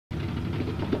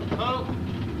All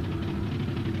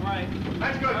right.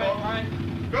 That's good, Paul. All right.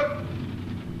 Good.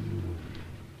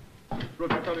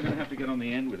 Brooke, you're probably going to have to get on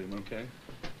the end with him, okay?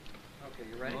 Okay,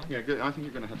 you ready? Yeah, good. I think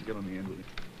you're going to have to get on the end with him.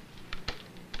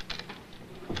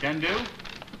 Can do?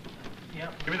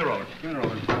 Yep. Give me the roller. Give me the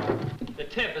roller. The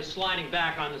tip is sliding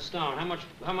back on the stone. How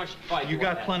much bite? You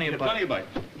got plenty of bite. Plenty of bite.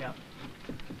 Yeah.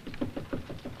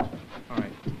 All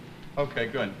right. Okay,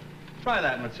 good. Try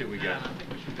that and let's see what we get. I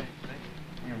think we should be.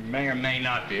 You may or may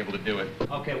not be able to do it.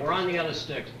 Okay, we're on the other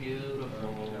sticks. Beautiful.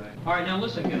 All right, now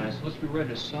listen, guys. Let's be ready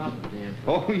to stop the damn thing.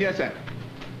 Oh, yes, sir.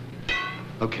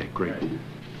 Okay, great.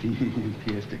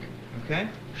 Fantastic. Okay?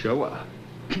 Show up.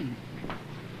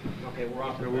 Okay, we're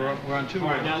off. We're on two. All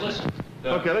right, now listen.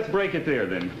 Okay, let's break it there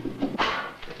then.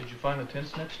 Did you find the tin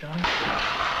snips, Johnny?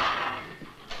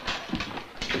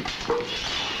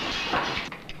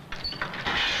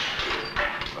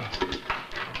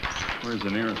 Where's the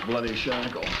nearest bloody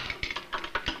shackle?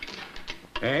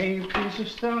 A piece of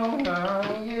stone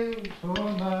I'll use for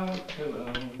my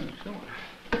pillow.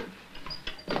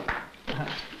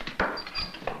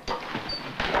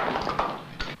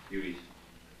 Beauties.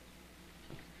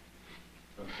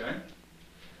 Okay.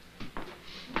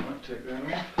 I'll take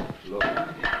that off. Look.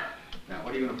 Now,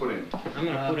 what are you going to put in? I'm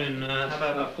going to put in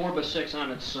about 4x6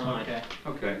 on its side. Okay.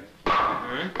 Okay. All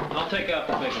right. I'll take out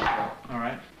the big one. All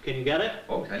right. Can you get it?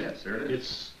 Okay, yes, there it is.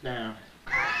 It's down.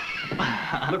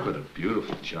 Look what a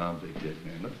beautiful job they did,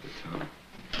 man. Look at the tongue.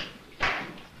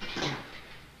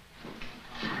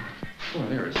 Oh,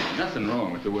 there is nothing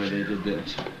wrong with the way they did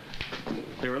this.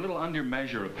 They were a little under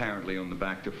measure, apparently, on the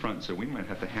back to front, so we might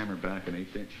have to hammer back an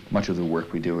 1/8 inch. Much of the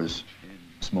work we do is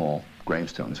small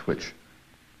gravestones, which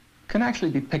can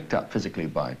actually be picked up physically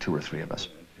by 2 or 3 of us.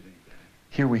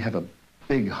 Here we have a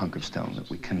big hunk of stone that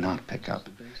we cannot pick up.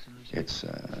 It's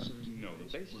a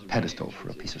pedestal for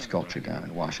a piece of sculpture down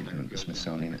in Washington at the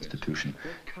Smithsonian Institution,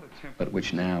 but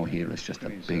which now here is just a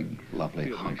big,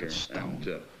 lovely hunk of stone.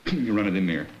 You run it in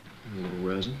there. A little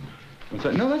resin. What's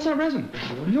that? No, that's not resin.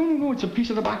 No, it's a piece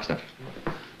of the back stuff.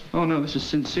 Oh, no, this is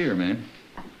sincere, man.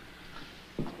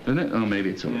 Isn't it? Oh, maybe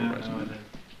it's a little resin. No,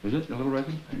 Is it a little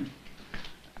resin?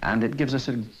 And it gives us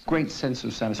a great sense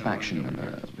of satisfaction and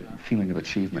a feeling of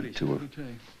achievement to have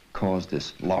caused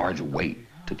this large weight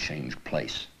to change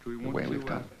place the way we've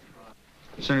done.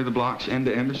 Center the blocks end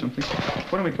to end or something?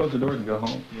 Why don't we close the doors and go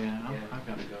home? Yeah, I've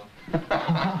got to go.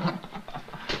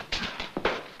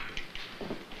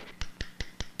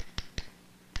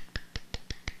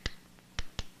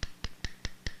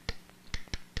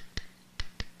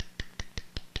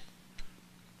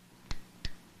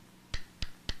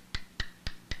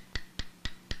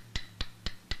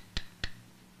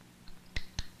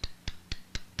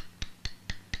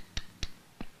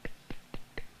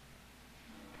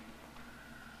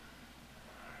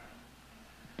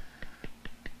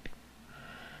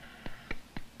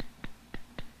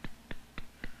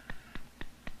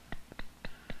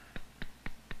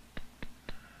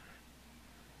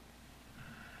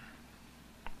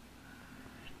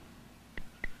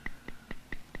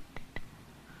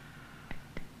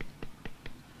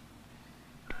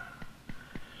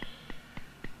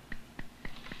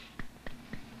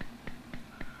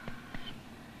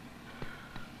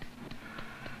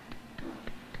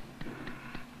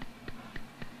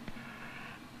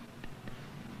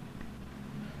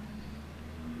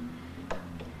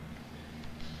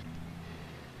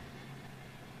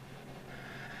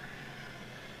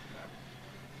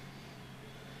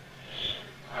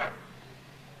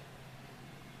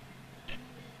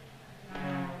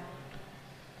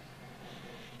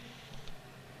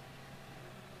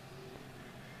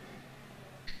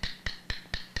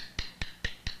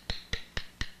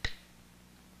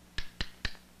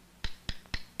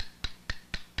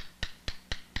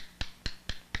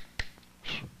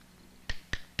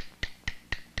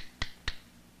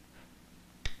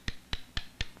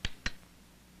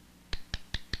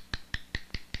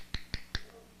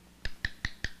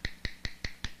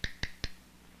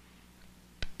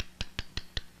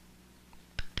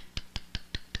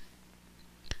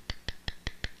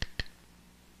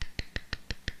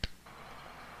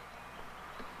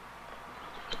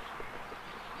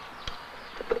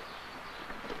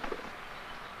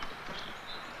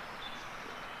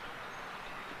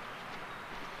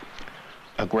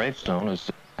 A gravestone is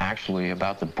actually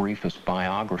about the briefest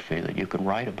biography that you could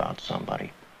write about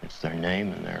somebody. It's their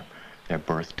name and their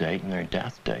birth date and their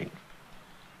death date.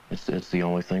 It's the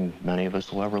only thing many of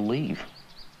us will ever leave.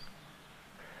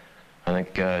 I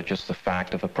think just the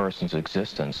fact of a person's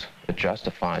existence, it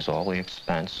justifies all the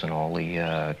expense and all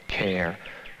the care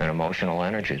and emotional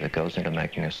energy that goes into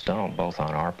making a stone, both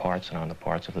on our parts and on the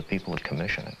parts of the people that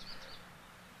commission it.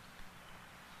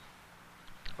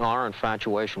 Our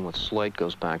infatuation with slate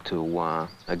goes back to,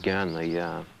 again,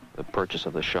 the purchase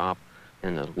of the shop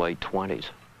in the late 20s.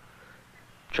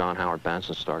 John Howard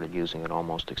Benson started using it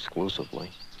almost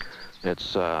exclusively.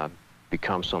 It's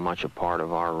become so much a part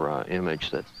of our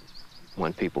image that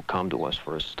when people come to us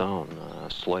for a stone,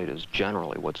 slate is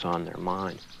generally what's on their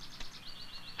mind.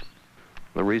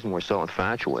 The reason we're so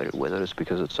infatuated with it is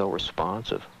because it's so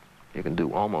responsive. You can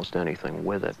do almost anything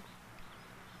with it.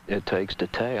 It takes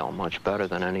detail much better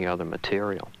than any other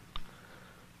material.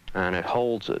 And it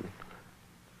holds it.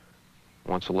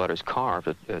 Once the letter's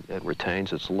carved, it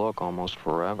retains its look almost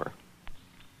forever.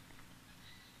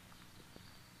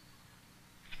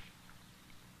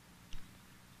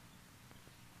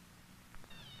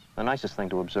 The nicest thing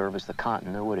to observe is the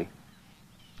continuity.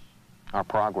 Our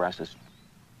progress is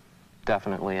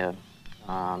definitely a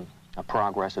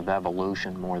progress of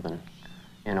evolution more than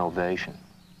innovation.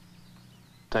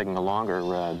 Taking a longer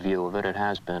view of it, it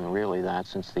has been really that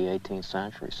since the 18th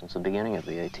century, since the beginning of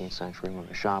the 18th century when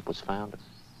the shop was founded.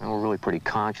 And we're really pretty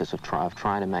conscious of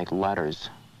trying to make letters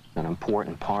an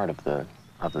important part of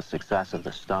the success of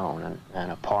the stone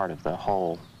and a part of the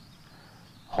whole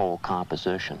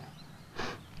composition.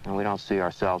 And we don't see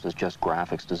ourselves as just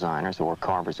graphics designers or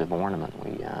carvers of ornament.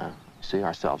 We see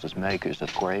ourselves as makers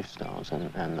of gravestones,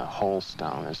 and the whole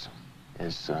stone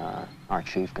is our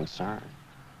chief concern.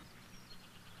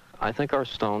 I think our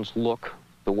stones look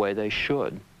the way they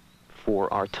should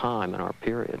for our time and our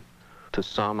period. To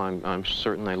some, I'm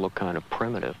certain they look kind of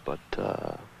primitive, but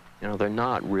you know, they're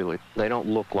not really. They don't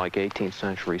look like 18th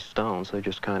century stones. They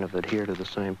just kind of adhere to the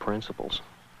same principles.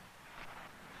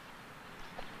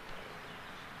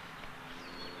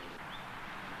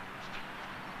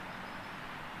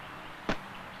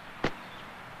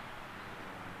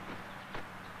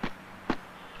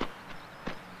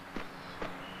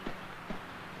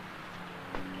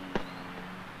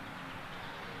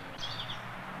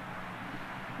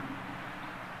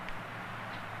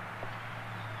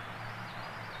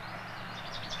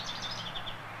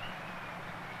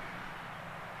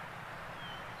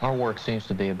 Our work seems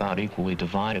to be about equally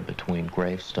divided between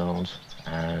gravestones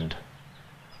and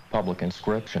public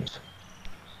inscriptions.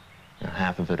 You know,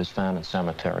 half of it is found in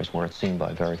cemeteries where it's seen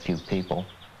by very few people,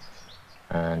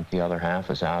 and the other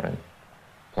half is out in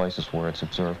places where it's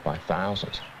observed by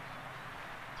thousands.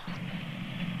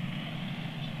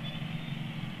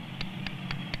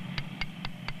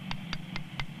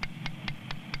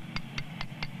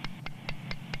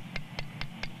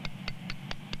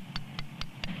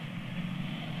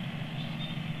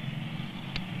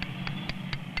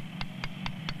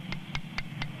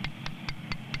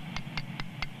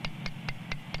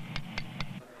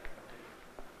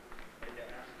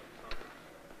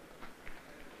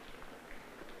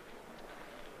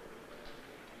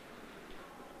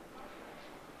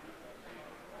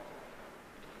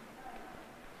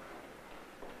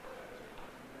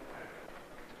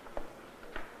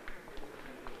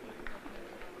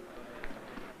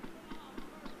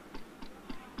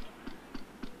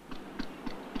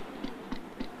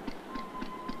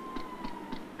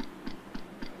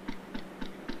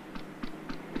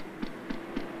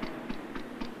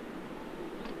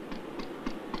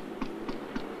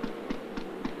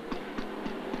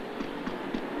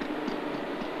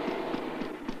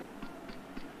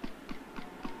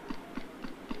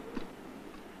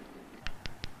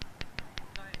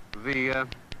 The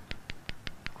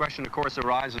question, of course,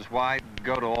 arises, why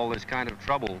go to all this kind of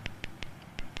trouble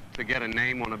to get a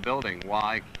name on a building?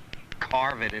 Why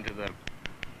carve it into the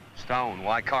stone?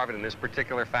 Why carve it in this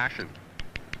particular fashion?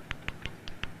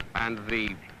 And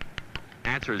the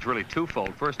answer is really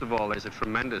twofold. First of all, there's a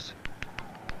tremendous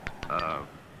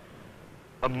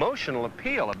emotional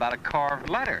appeal about a carved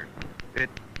letter. It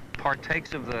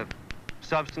partakes of the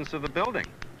substance of the building.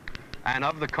 And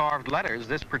of the carved letters,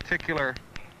 this particular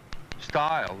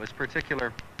style, this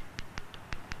particular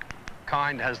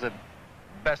kind has the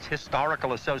best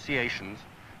historical associations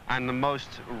and the most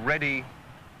ready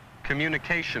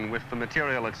communication with the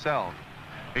material itself.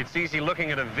 It's easy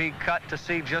looking at a V cut to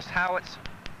see just how it's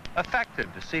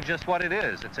affected, to see just what it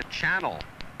is. It's a channel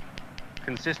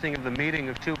consisting of the meeting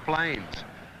of two planes,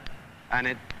 and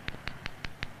it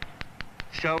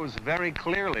shows very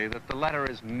clearly that the letter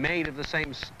is made of the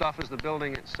same stuff as the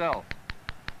building itself.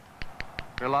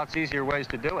 There are lots easier ways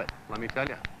to do it, let me tell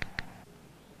you.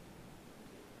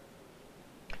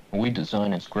 We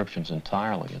design inscriptions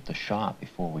entirely at the shop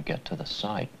before we get to the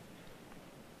site.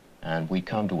 And we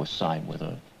come to a site with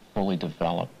a fully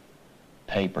developed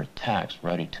paper text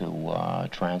ready to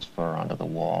transfer onto the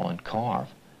wall and carve.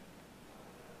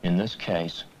 In this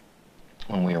case,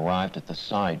 when we arrived at the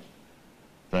site,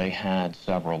 they had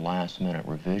several last-minute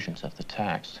revisions of the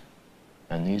text,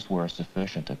 and these were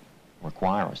sufficient to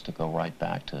require us to go right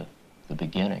back to the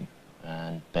beginning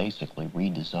and basically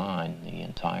redesign the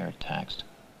entire text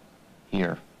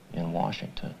here in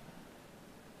Washington.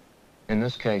 In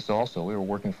this case also, we were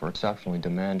working for exceptionally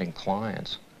demanding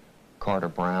clients, Carter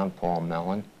Brown, Paul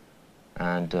Mellon,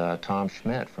 and Tom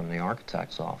Schmidt from the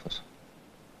architect's office.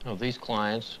 Now, these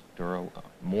clients are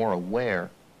more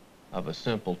aware of a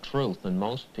simple truth than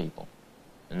most people,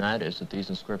 and that is that these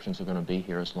inscriptions are going to be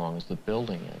here as long as the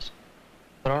building is.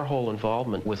 But our whole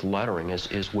involvement with lettering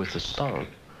is with the stone.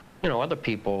 You know, other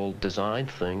people design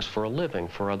things for a living,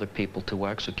 for other people to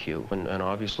execute, and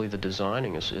obviously the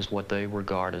designing is what they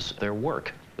regard as their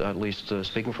work. At least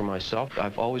speaking for myself,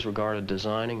 I've always regarded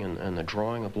designing and the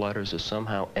drawing of letters as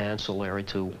somehow ancillary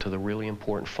to the really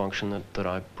important function that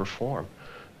I perform,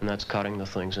 and that's cutting the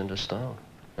things into stone.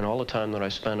 And all the time that I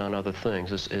spend on other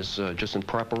things is just in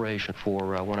preparation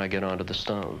for when I get onto the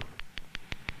stone.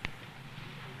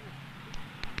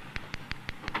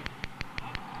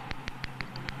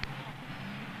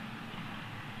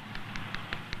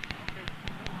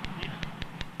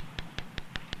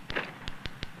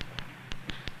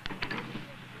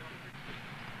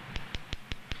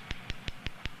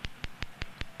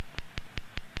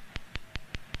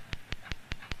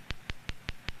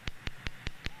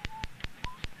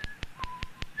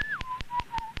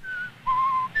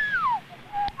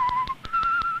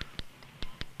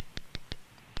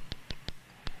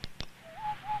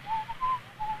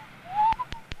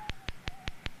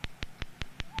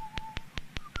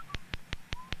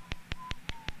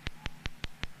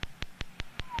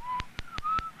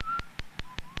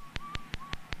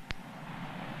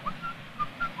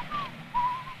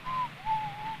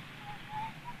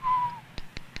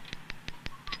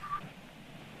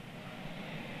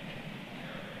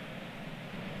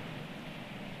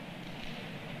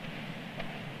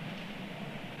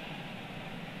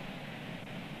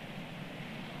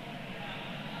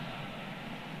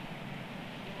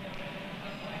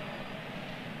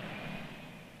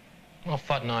 Well,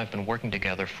 Fudd and I have been working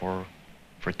together for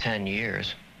 10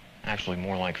 years, actually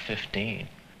more like 15.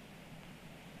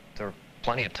 There are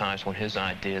plenty of times when his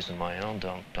ideas and my own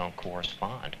don't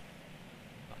correspond.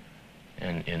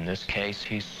 And in this case,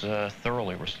 he's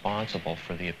thoroughly responsible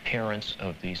for the appearance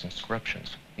of these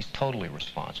inscriptions. He's totally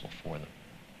responsible for them,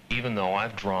 even though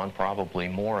I've drawn probably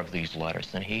more of these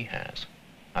letters than he has.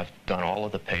 I've done all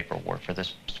of the paperwork for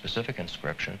this specific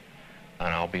inscription, and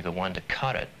I'll be the one to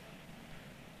cut it.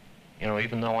 You know,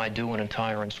 even though I do an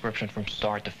entire inscription from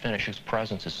start to finish, his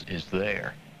presence is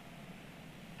there.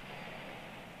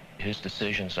 His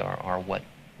decisions are what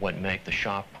make the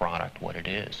shop product what it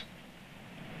is.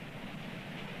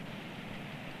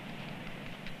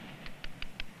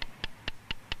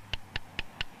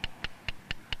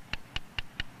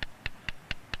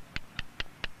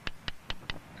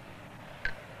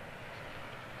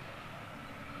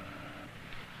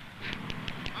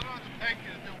 How long does it take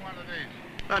you to do one of these?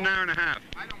 About an hour and a half.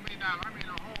 I don't mean that. I mean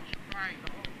the whole shebang,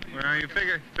 the whole thing. Well, you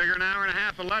figure an hour and a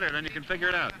half a letter, then you can figure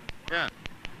it out. Yeah.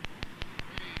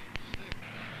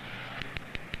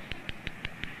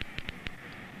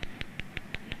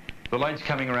 The light's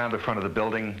coming around the front of the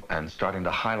building and starting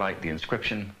to highlight the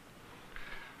inscription.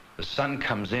 The sun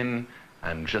comes in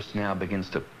and just now begins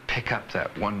to pick up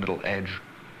that one little edge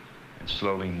and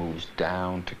slowly moves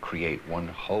down to create one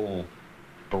whole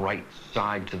bright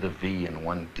side to the V and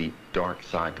one deep dark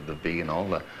side to the V and all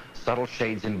the subtle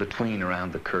shades in between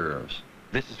around the curves.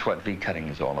 This is what V cutting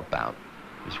is all about.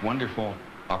 This wonderful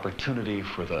opportunity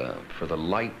for the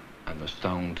light and the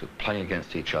stone to play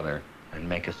against each other and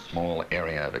make a small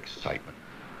area of excitement.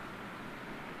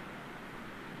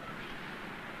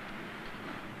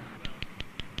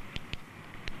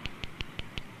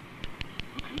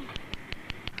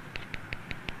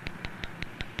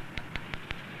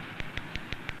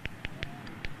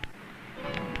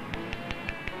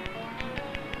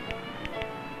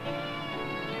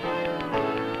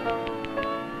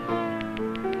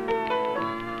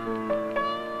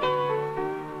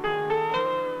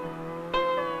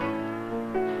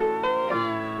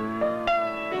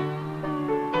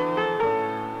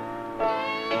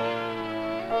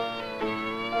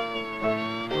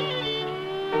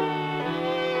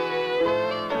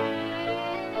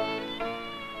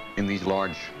 In these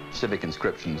large civic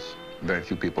inscriptions, very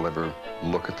few people ever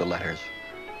look at the letters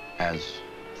as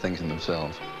things in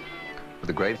themselves. With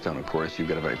a gravestone, of course, you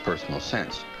get a very personal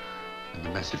sense, and the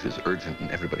message is urgent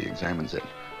and everybody examines it.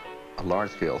 A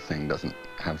large-scale thing doesn't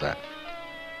have that.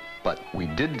 But we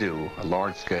did do a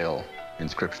large-scale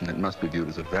inscription that must be viewed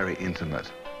as a very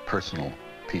intimate, personal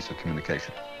piece of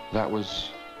communication. That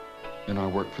was in our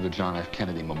work for the John F.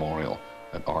 Kennedy Memorial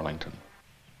at Arlington.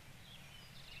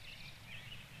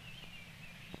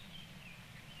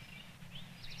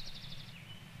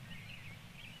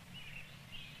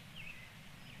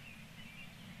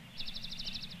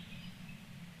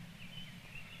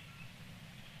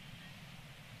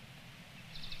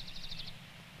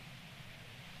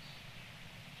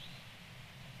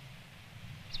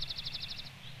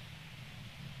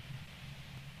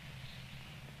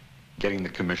 Getting the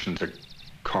commission to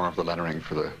carve the lettering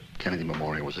for the Kennedy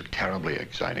Memorial was a terribly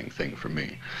exciting thing for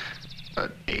me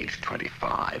at age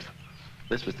 25.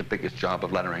 This was the biggest job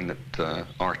of lettering that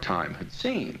our time had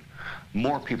seen.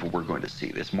 More people were going to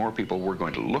see this. More people were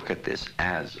going to look at this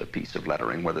as a piece of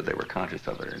lettering, whether they were conscious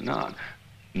of it or not.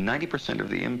 90% of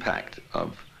the impact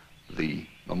of the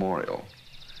memorial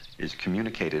is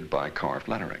communicated by carved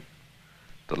lettering.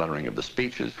 The lettering of the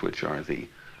speeches, which are the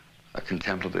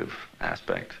contemplative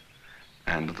aspect,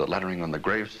 and the lettering on the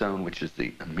gravestone, which is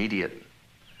the immediate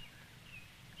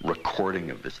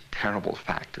recording of this terrible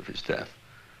fact of his death.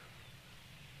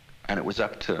 And it was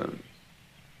up to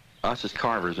us as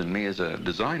carvers and me as a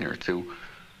designer to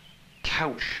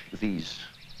couch these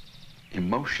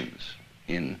emotions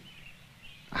in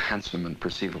a handsome and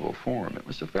perceivable form. It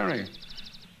was a very,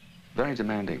 very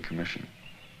demanding commission.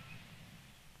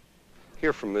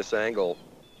 Here from this angle,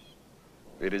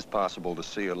 it is possible to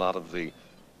see a lot of the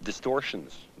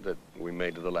distortions that we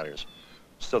made to the letters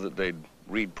so that they'd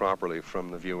read properly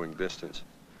from the viewing distance.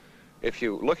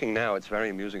 Looking now, it's very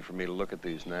amusing for me to look at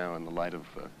these now in the light of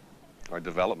our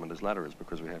development as letterers,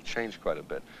 because we have changed quite a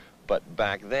bit. But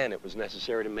back then, it was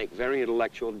necessary to make very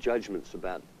intellectual judgments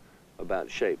about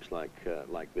shapes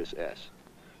like this S.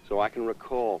 So I can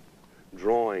recall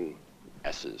drawing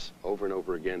S's over and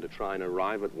over again to try and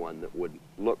arrive at one that would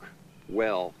look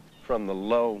well from the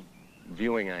low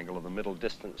viewing angle of the middle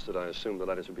distance that I assumed the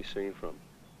letters would be seen from.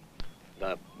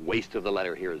 The waist of the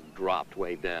letter here is dropped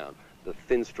way down. The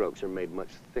thin strokes are made much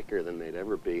thicker than they'd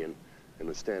ever be in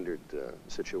a standard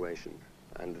situation.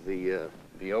 And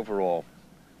the overall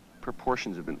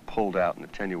proportions have been pulled out and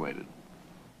attenuated.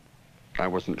 I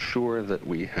wasn't sure that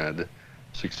we had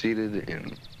succeeded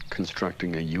in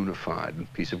constructing a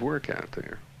unified piece of work out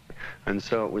there. And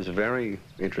so it was very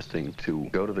interesting to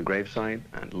go to the gravesite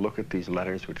and look at these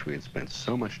letters, which we had spent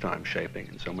so much time shaping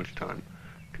and so much time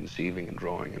conceiving and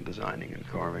drawing and designing and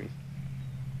carving,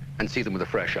 and see them with a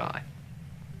fresh eye.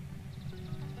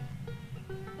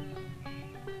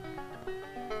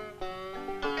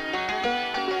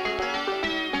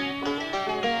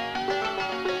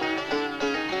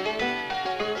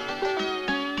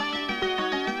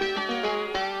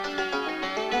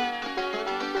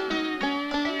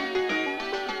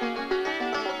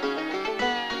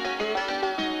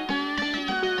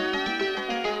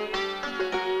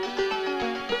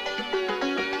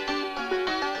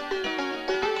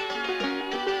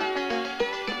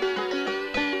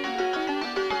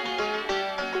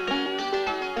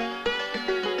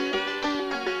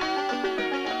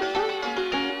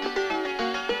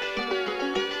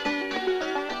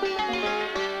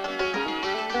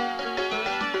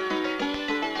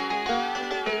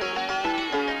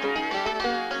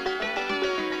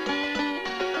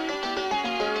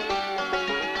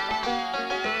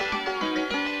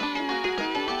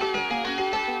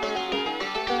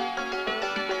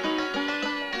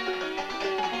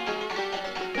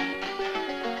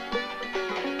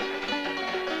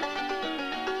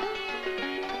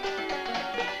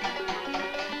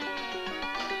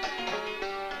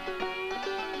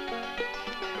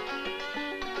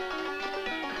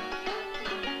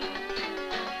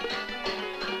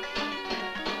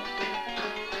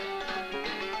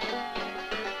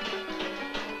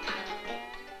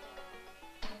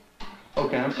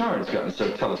 Okay, I'm sorry it's gotten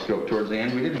so telescoped towards the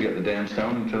end. We didn't get the damn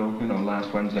stone until,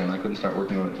 last Wednesday, and I couldn't start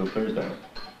working on it until Thursday.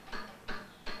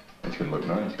 It's going to look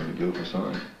nice. It's going to be beautiful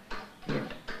sign. Yeah.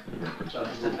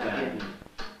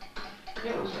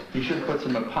 He should put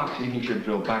some epoxy, and he should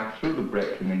drill back through the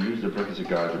brick, and then use the brick as a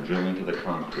guide to drill into the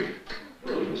concrete.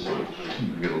 So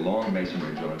you get a long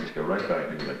masonry drill and just go right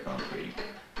back into the concrete.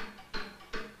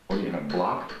 What do you have,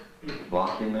 block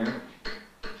in there?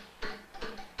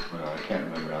 Well, I can't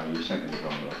remember. You sent me the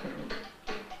drawing, but I can't remember.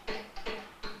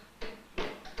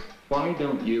 Why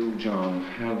don't you, John,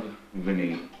 have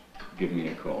Vinny give me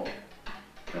a call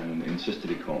and insist that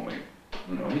he call me?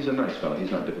 He's a nice fellow.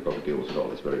 He's not difficult to deal with at all.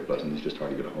 He's very pleasant. He's just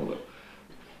hard to get a hold of.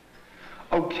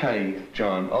 Okay,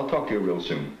 John, I'll talk to you real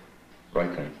soon.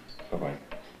 Right then. Bye-bye.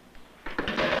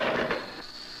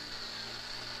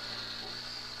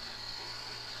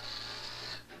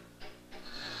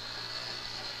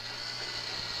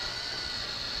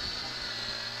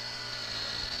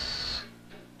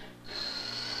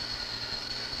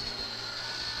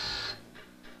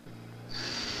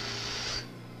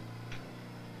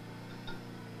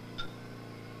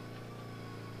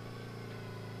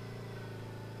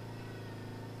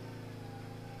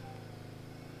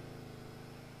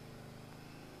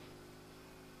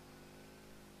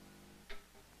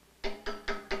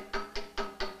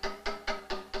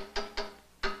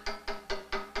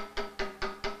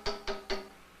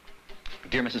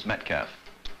 Dear Mrs. Metcalf,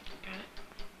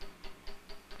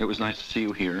 it was nice to see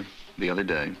you here the other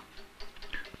day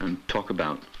and talk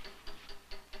about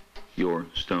your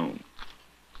stone.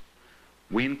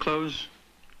 We enclose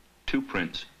 2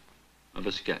 prints of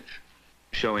a sketch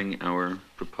showing our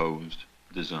proposed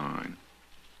design.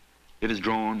 It is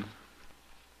drawn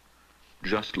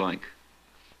just like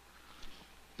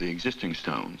the existing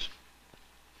stones,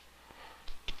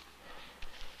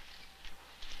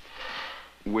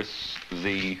 with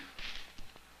the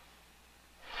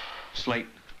slate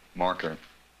marker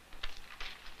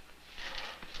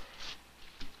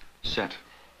set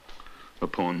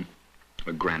upon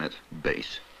a granite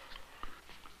base.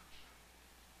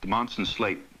 The Monson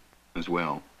slate, as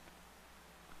well,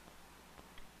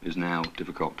 is now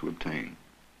difficult to obtain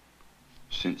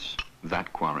since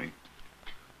that quarry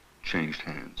changed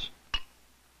hands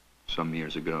some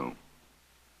years ago.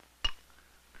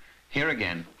 Here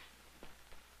again,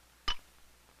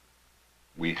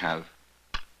 we have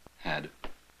had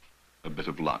a bit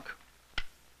of luck.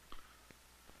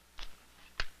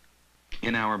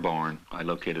 In our barn, I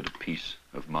located a piece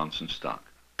of Monson stock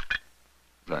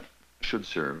that should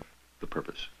serve the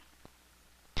purpose.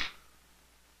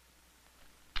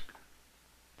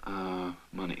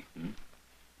 Money.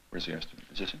 Where's the estimate?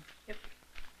 Is this it? Yep.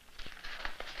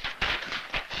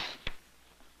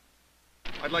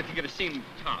 I'd like to get a seam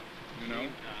top, you know? Right.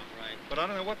 But I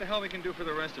don't know what the hell we can do for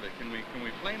the rest of it. Can we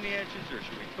plane the edges, or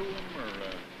should we tool them, or?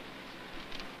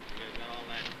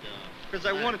 Because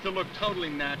I want it to look totally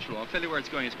natural. I'll tell you where it's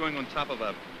going. It's going on top of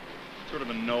a sort of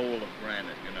a knoll of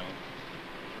granite, you know.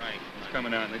 Right. It's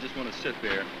coming out, and they just want to sit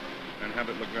there and have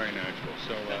it look very natural.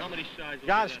 So. How many sides?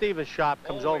 John Stevens' shop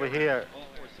comes over here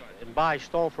and buys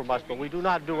stone from us, but we do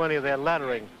not do any of their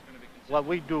lettering. What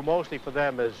we do mostly for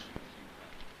them is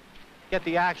get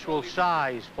the actual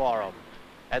size for them.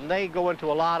 And they go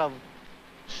into a lot of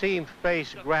seam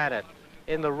face granite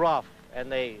in the rough,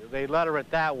 and they letter it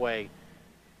that way.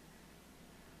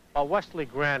 Westerly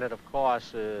granite, of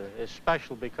course, is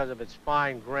special because of its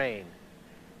fine grain.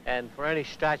 And for any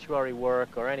statuary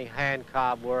work or any hand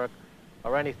carved work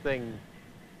or anything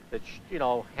that's, you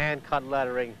know, hand cut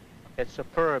lettering, it's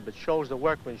superb. It shows the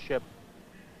workmanship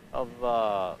of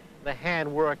the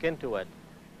hand work into it.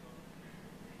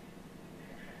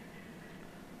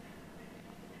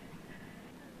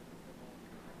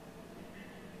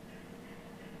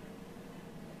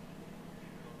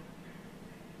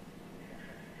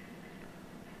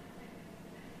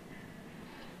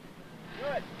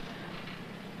 Good.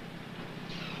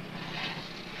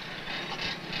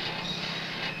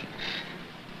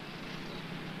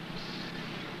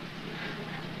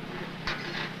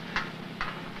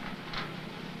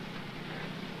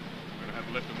 We're gonna have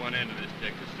to lift the one end of this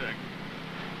stick to stick.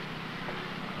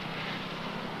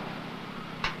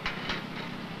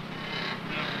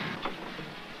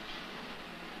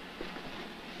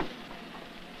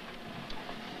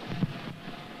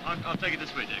 I'll take it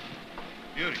this way, Dick.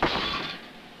 Beauty.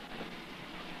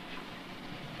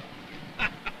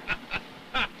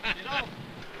 You know,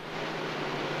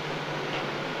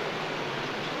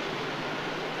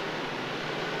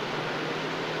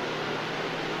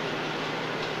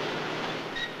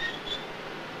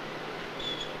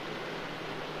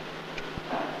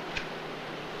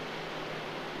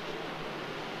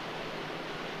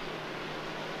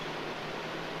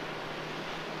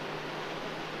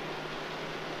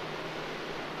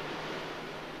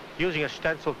 Using a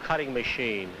stencil cutting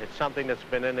machine. It's something that's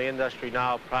been in the industry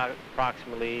now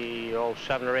approximately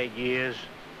 7 or 8 years.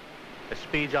 It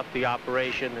speeds up the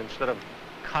operation. Instead of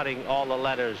cutting all the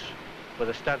letters with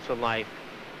a stencil knife,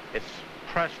 it's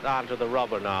pressed onto the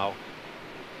rubber now.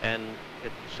 And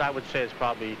I would say it's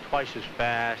probably twice as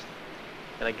fast.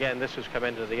 And again, this has come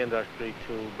into the industry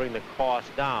to bring the cost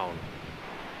down.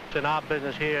 In our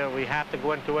business here, we have to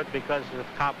go into it because of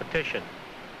competition.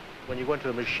 When you go into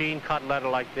a machine-cut letter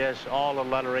like this, all the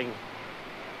lettering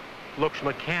looks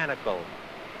mechanical.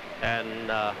 And,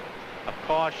 of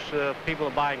course, people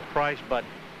are buying price, but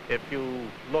if you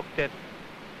looked at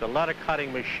the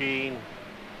letter-cutting machine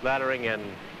lettering and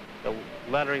the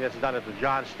lettering that's done at the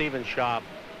John Stevens shop,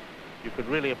 you could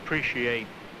really appreciate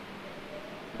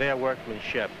their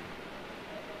workmanship.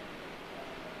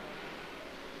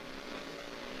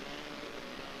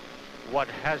 What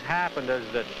has happened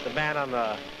is that the man on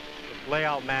the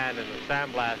layout man in the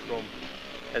sandblast room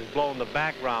has blown the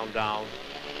background down,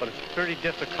 but it's pretty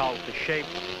difficult to shape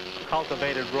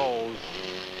cultivated rows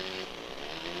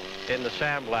in the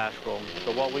sandblast room.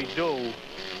 So what we do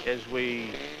is we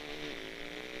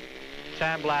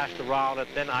sandblast around it,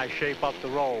 then I shape up the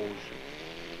rows.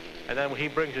 And then he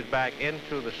brings it back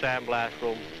into the sandblast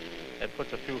room and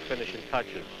puts a few finishing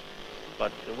touches.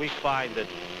 But we find that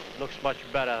it looks much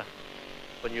better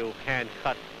when you hand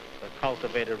cut the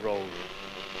cultivated rose.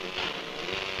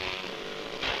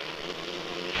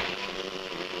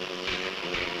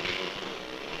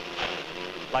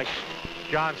 Like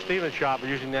John Stevens' shop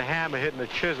using the hammer hitting the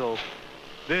chisel,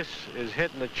 this is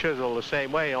hitting the chisel the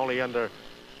same way, only under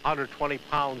 120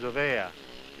 pounds of air.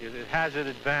 It has an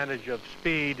advantage of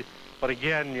speed, but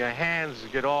again, your hands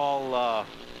get all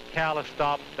calloused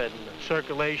up and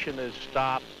circulation is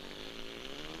stopped.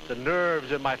 The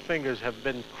nerves in my fingers have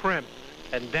been crimped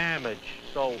and damaged,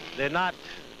 so they're not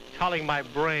telling my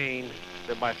brain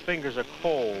that my fingers are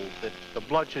cold, that the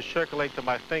blood should circulate to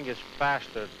my fingers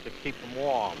faster to keep them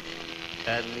warm.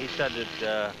 And he said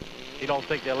that he don't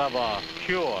think they'll ever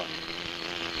cure.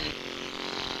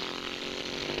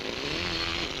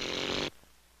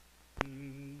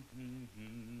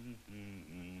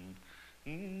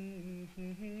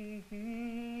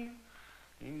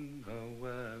 In the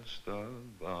west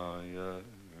of Ireland.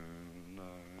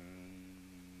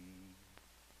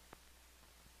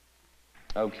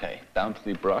 Okay, down to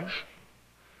the brush.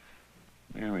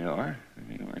 There we are.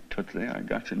 There you are, Tootsie. I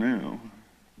got you now.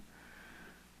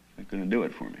 You're gonna do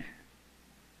it for me.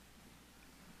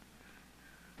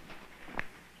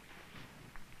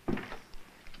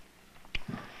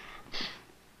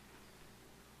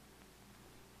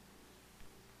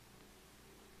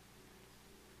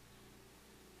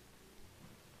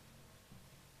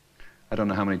 I don't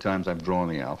know how many times I've drawn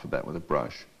the alphabet with a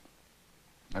brush.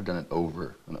 I've done it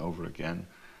over and over again,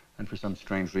 and for some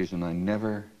strange reason, I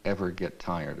never, ever get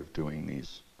tired of doing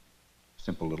these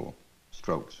simple little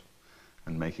strokes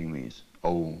and making these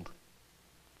old,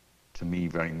 to me,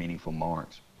 very meaningful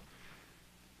marks.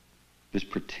 This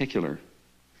particular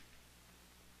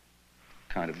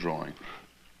kind of drawing,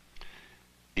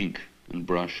 ink and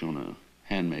brush on a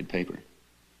handmade paper,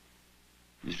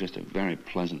 is just a very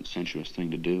pleasant, sensuous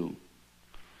thing to do.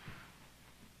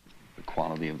 The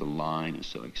quality of the line is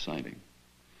so exciting,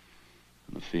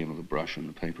 and the feel of the brush on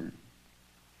the paper.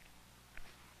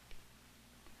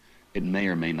 It may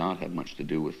or may not have much to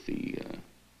do with the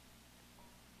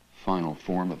final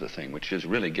form of the thing, which is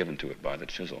really given to it by the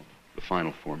chisel, the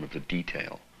final form of the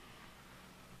detail.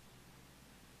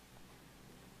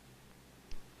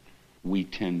 We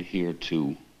tend here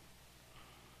to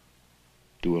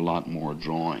do a lot more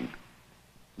drawing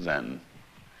than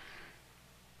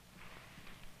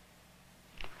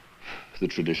the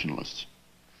traditionalists.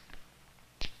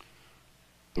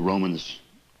 The Romans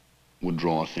would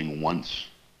draw a thing once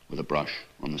with a brush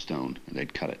on the stone, and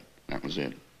they'd cut it. That was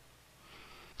it.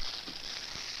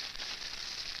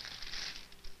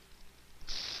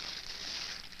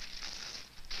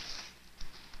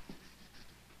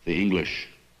 The English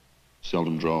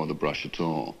seldom draw with a brush at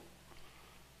all.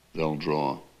 They'll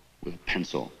draw with a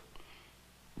pencil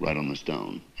right on the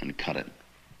stone and cut it.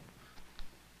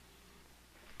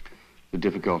 The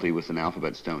difficulty with an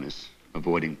alphabet stone is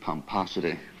avoiding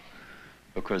pomposity,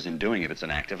 because in doing it, it's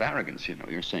an act of arrogance. You know,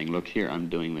 you're saying, look here, I'm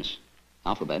doing this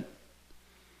alphabet,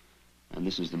 and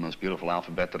this is the most beautiful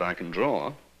alphabet that I can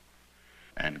draw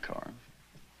and carve.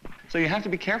 So you have to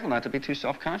be careful not to be too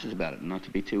self-conscious about it, and not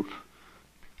to be too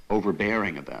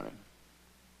overbearing about it.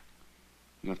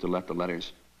 You have to let the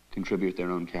letters contribute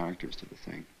their own characters to the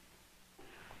thing.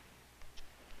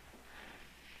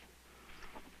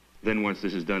 Then once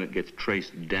this is done, it gets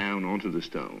traced down onto the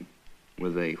stone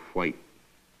with a white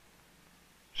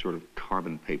sort of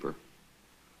carbon paper,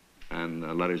 and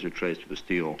the letters are traced with a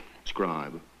steel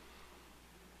scribe,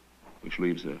 which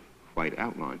leaves a white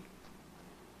outline,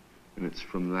 and it's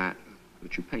from that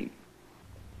that you paint.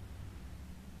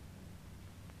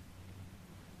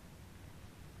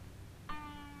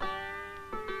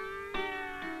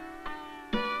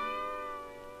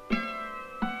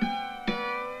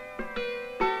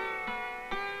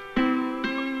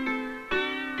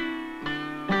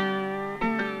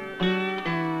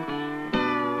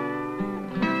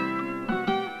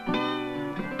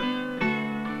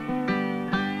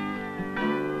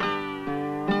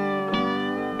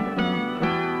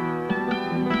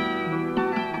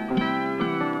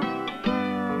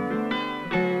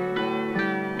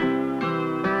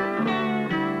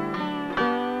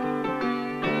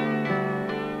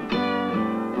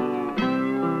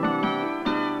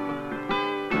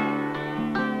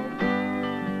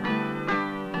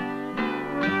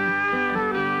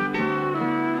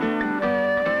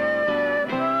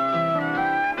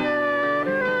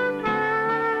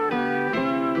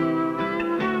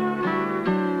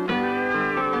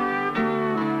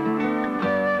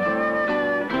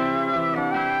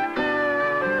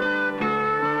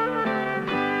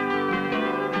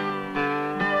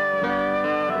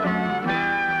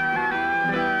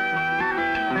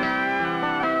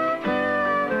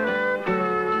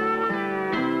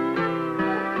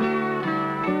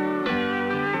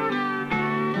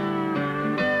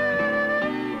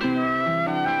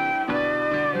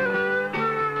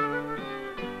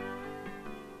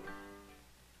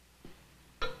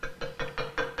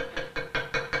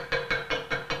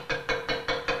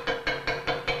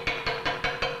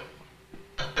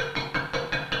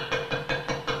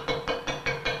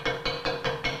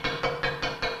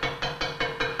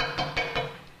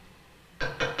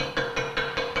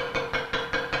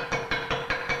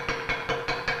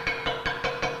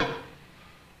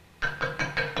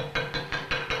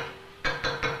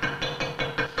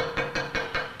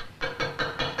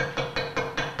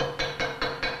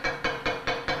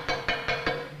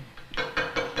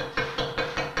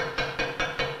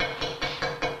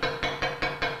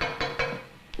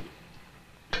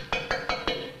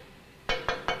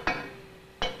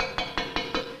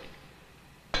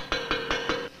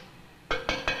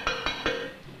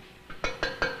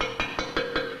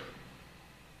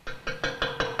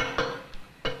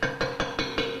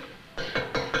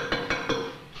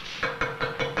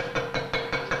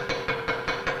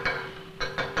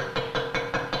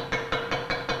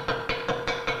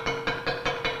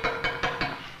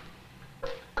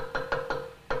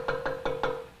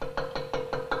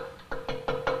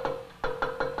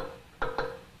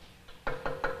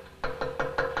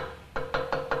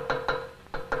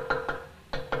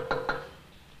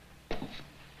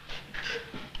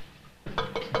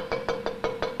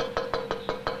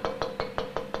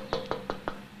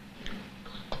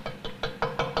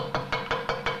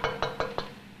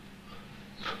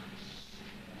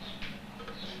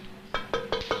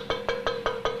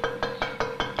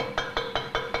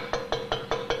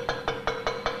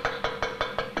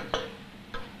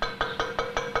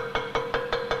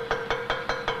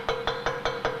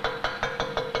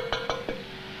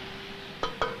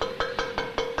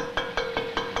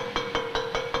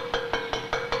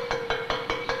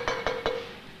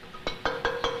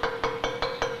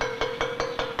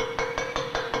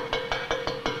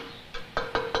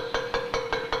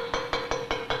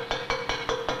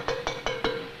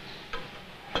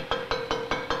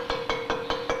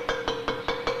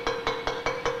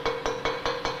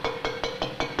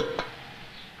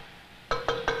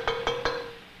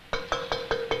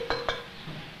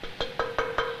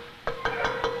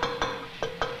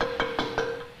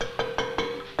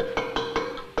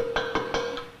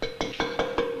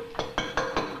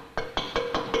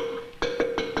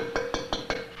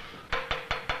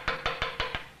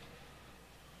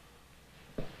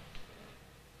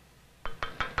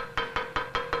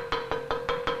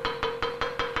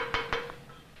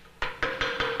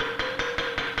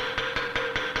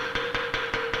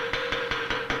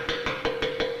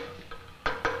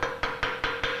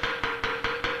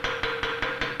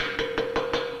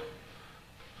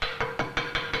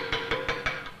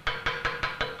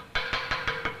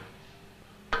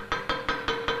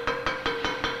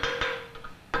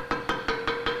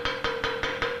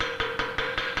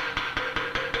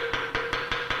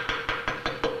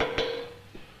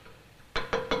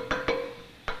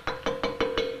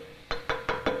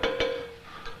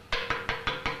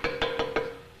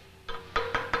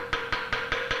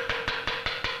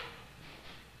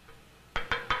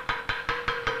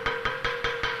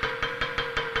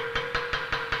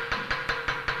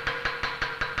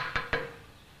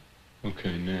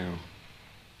 Okay, now.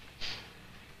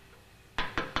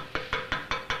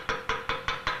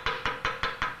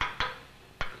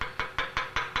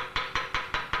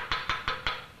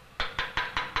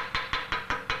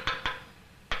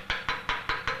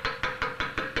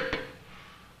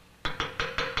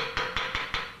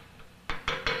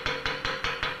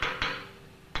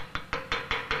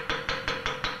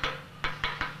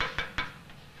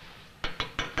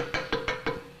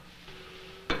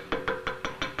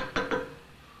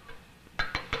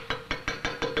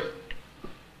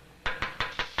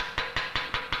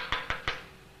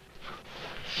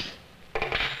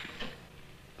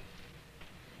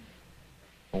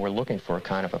 We're looking for a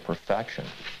kind of a perfection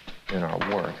in our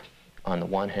work. On the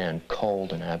one hand,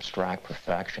 cold and abstract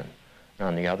perfection. And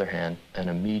on the other hand, an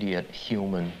immediate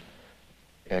human,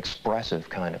 expressive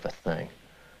kind of a thing.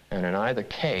 And in either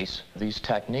case, these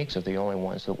techniques are the only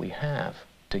ones that we have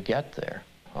to get there.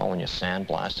 Oh, when you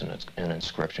sandblast an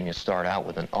inscription, you start out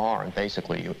with an R, and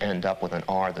basically you end up with an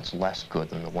R that's less good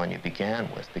than the one you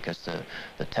began with, because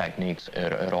the techniques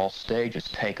at all stages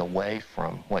take away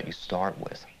from what you start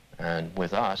with. And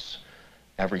with us,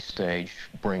 every stage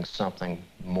brings something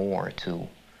more to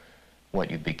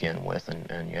what you begin with,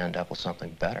 and you end up with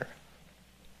something better.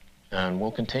 And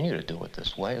we'll continue to do it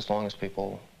this way as long as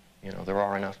people, you know, there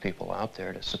are enough people out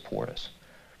there to support us.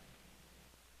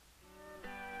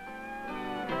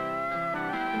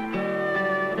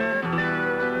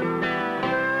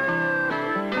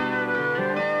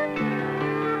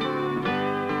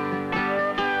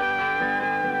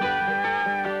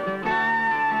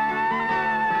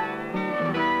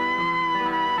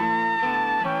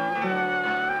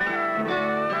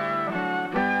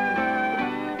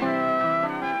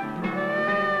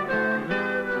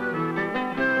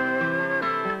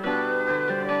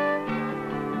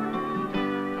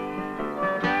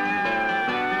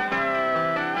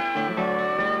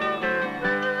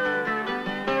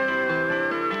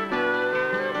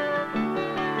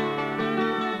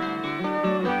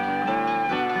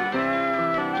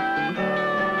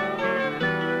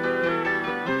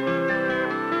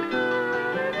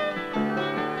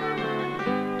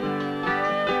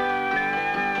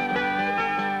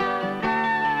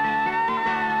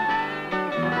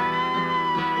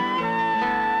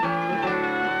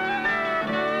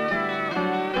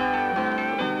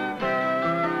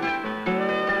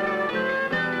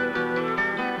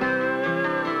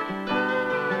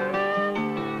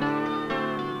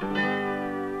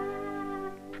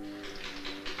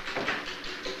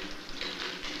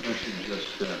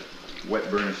 Wet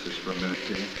burnish this for a minute,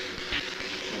 can you?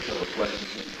 Until the pleasant.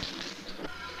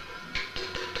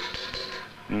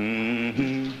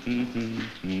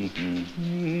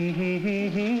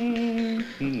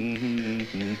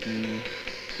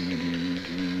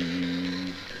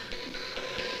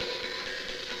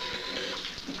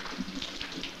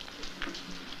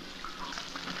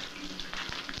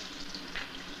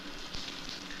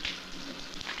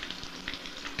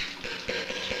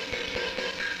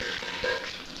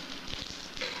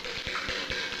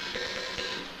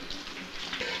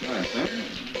 Nice, huh?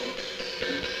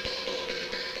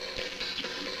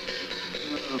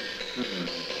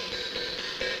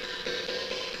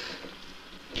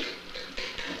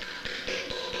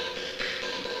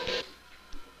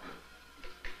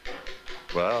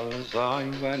 Well, as I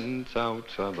went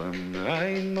out of a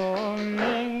May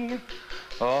morning,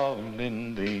 all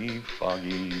in the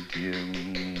foggy dew,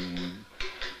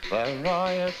 there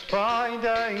I espied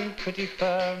a pretty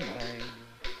fair maid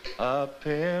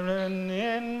appearing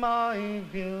in my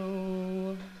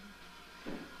view.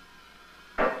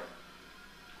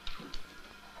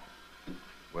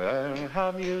 Where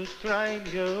have you strayed,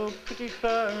 you pretty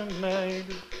fair maid?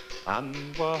 And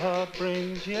what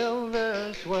brings you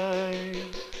this way?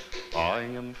 I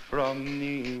am from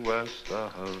the west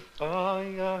of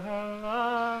Ireland.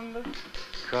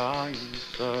 Kind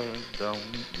sir, don't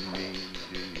need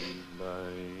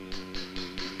delay.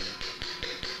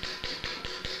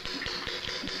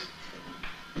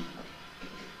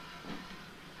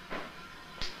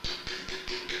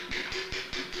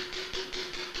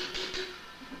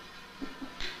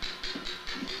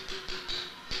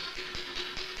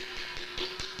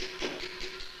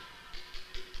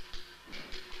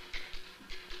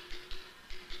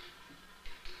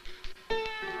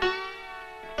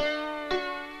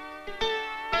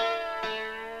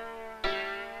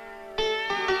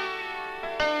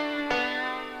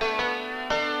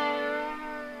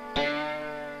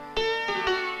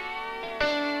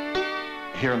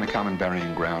 Here in the Common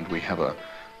Burying Ground, we have a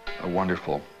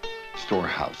wonderful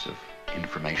storehouse of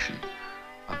information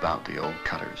about the old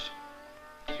cutters.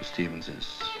 Sir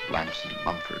Stevens's, Lamson,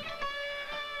 Mumford,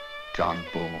 John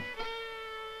Bull.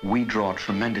 We draw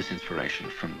tremendous inspiration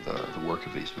from the work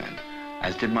of these men,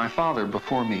 as did my father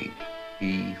before me.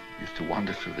 He used to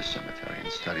wander through the cemetery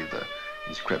and study the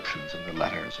inscriptions and the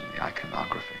letters and the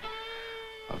iconography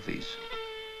of these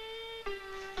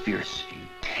fierce,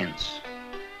 intense,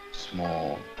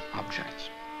 small objects.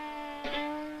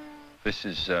 This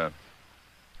is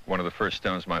one of the first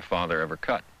stones my father ever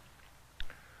cut,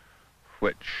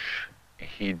 which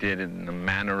he did in the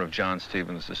manner of John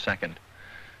Stevens II.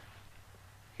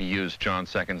 He used John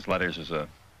II's letters as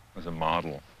a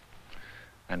model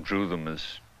and drew them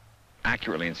as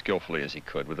accurately and skillfully as he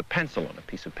could with a pencil on a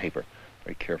piece of paper,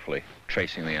 very carefully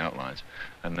tracing the outlines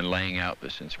and then laying out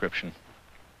this inscription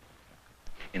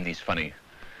in these funny,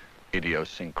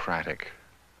 idiosyncratic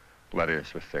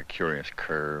letters with their curious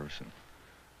curves and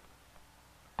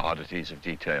oddities of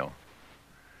detail.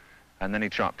 And then he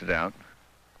chopped it out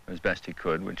as best he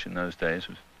could, which in those days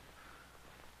was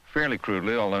fairly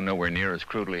crudely, although nowhere near as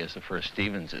crudely as the first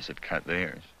Stevenses had cut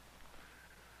theirs.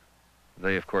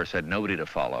 They, of course, had nobody to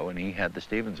follow, and he had the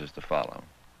Stevenses to follow,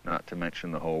 not to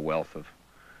mention the whole wealth of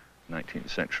 19th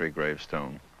century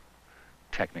gravestone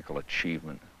technical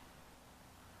achievement.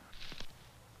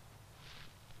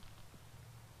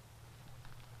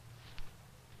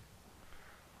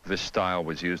 This style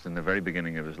was used in the very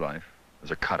beginning of his life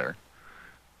as a cutter,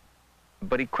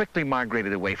 but he quickly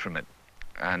migrated away from it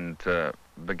and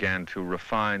began to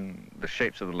refine the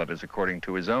shapes of the letters according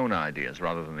to his own ideas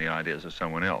rather than the ideas of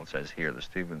someone else, as here the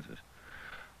Stevenses.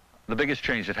 The biggest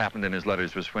change that happened in his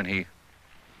letters was when he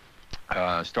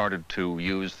started to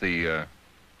use the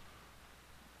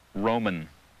Roman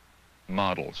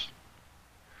models.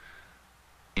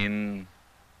 In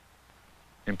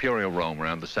Imperial Rome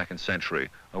around the 2nd century,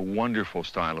 a wonderful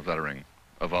style of lettering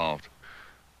evolved,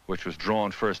 which was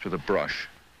drawn first with a brush.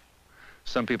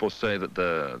 Some people say that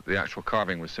the actual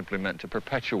carving was simply meant to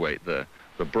perpetuate the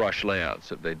brush layouts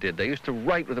that they did. They used to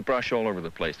write with a brush all over the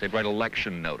place. They'd write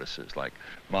election notices like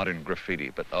modern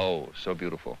graffiti, but oh, so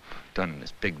beautiful, done in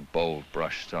this big, bold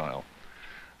brush style.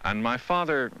 And my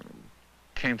father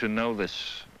came to know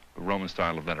this Roman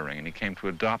style of lettering, and he came to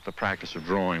adopt the practice of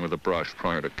drawing with a brush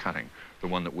prior to cutting, the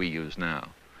one that we use now.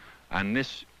 And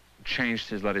this changed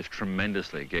his letters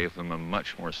tremendously, gave them a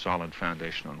much more solid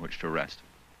foundation on which to rest,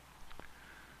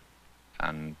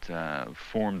 and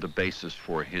formed the basis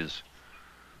for his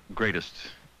greatest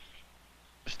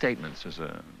statements as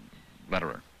a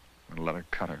letterer, a letter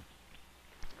cutter.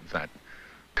 That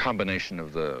combination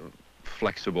of the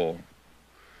flexible,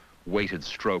 weighted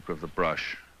stroke of the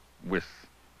brush with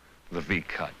the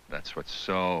V-cut. That's what's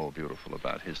so beautiful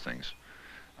about his things.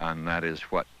 And that is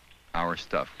what our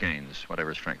stuff gains,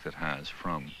 whatever strength it has,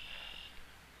 from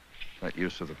that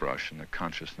use of the brush and the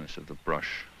consciousness of the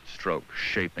brush stroke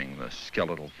shaping the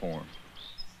skeletal form.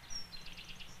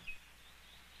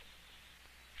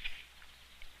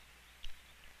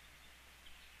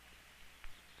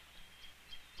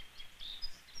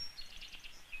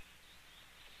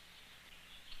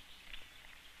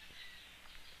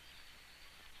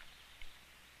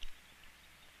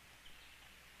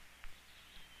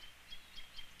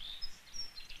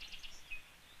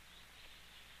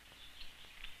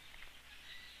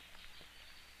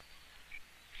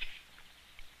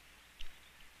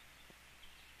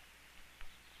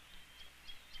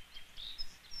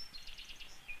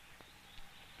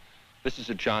 This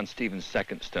is a John Stevens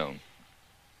II stone,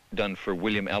 done for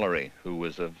William Ellery, who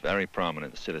was a very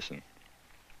prominent citizen.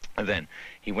 And then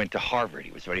he went to Harvard.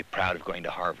 He was very proud of going to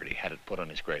Harvard. He had it put on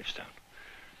his gravestone.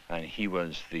 And he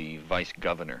was the vice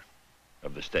governor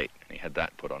of the state. And he had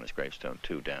that put on his gravestone,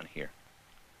 too, down here.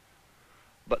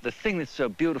 But the thing that's so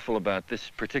beautiful about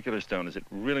this particular stone is it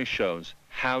really shows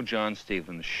how John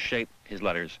Stevens shaped his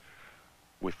letters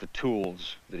with the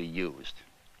tools that he used.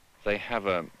 They have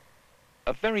a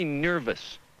very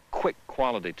nervous, quick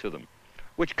quality to them,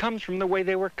 which comes from the way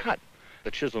they were cut.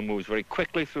 The chisel moves very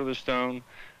quickly through the stone,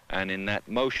 and in that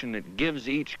motion it gives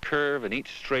each curve and each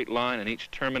straight line and each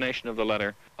termination of the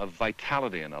letter a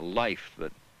vitality and a life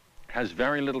that has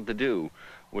very little to do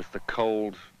with the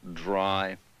cold,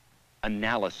 dry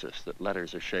analysis that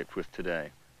letters are shaped with today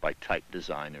by type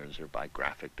designers or by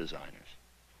graphic designers.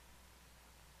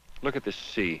 Look at this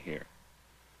C here.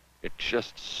 It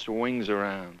just swings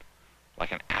around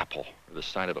like an apple or the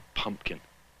side of a pumpkin.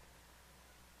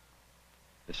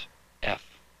 This F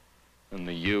and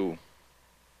the U.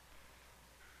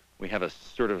 We have a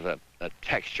sort of a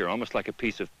texture, almost like a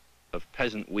piece of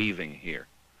peasant weaving here,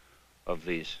 of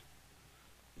these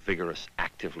vigorous,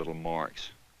 active little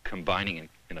marks, combining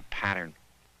in a pattern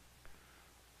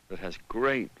that has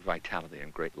great vitality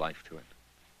and great life to it.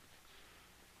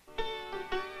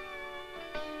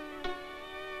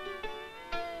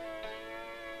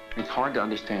 It's hard to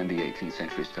understand the 18th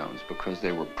century stones because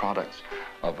they were products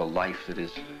of a life that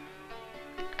is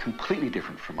completely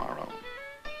different from our own.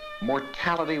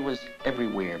 Mortality was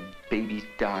everywhere. Babies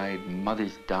died,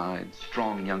 mothers died,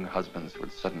 strong young husbands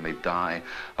would suddenly die.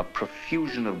 A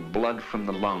profusion of blood from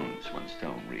the lungs, one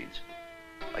stone reads.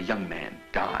 A young man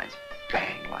dies,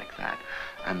 bang, like that.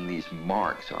 And these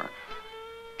marks are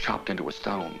chopped into a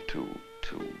stone to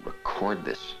record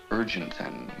this urgent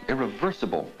and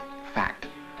irreversible fact.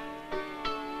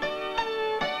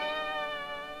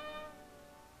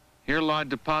 Here lie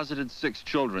deposited 6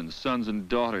 children, sons and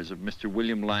daughters of Mr.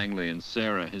 William Langley and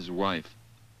Sarah, his wife.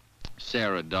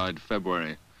 Sarah died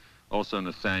February, also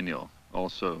Nathaniel,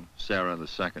 also Sarah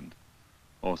II,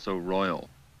 also Royal,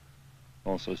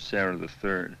 also Sarah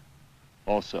III,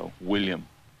 also William.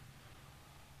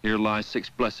 Here lie 6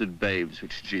 blessed babes,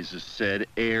 which Jesus said,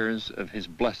 heirs of his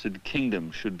blessed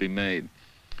kingdom should be made.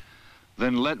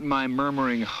 Then let my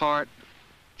murmuring heart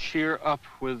cheer up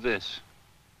with this.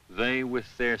 They with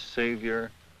their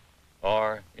Savior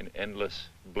are in endless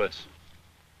bliss.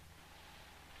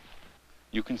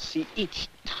 You can see each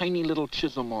tiny little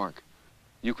chisel mark.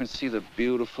 You can see the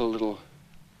beautiful little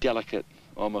delicate,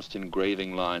 almost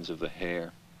engraving lines of the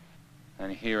hair.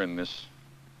 And here in this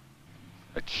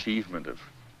achievement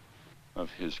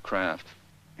of his craft,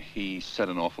 he said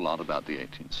an awful lot about the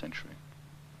 18th century.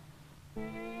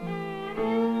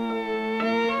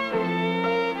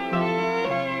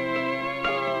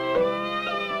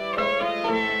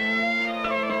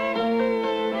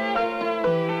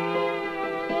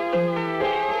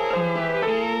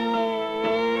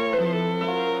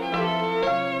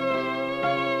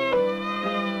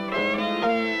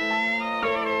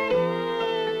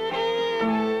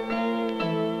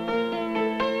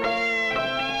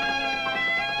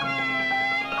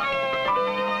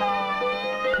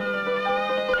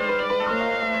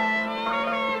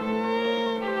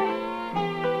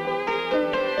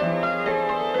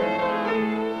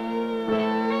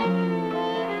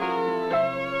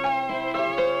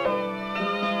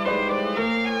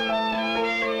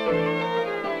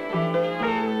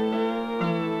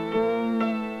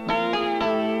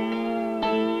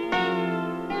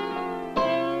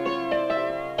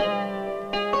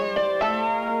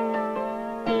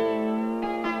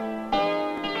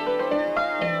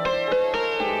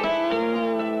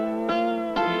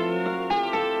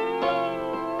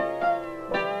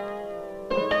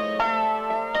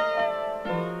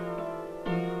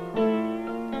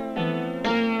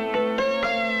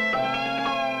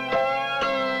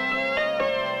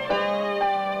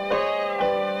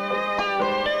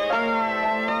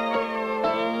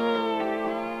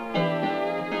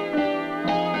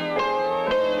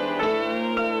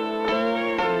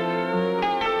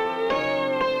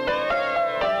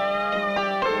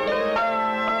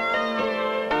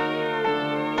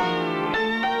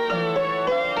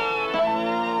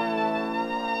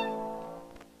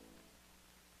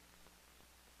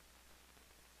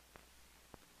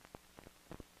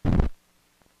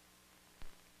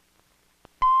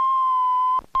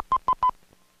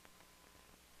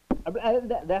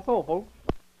 That's all, folks.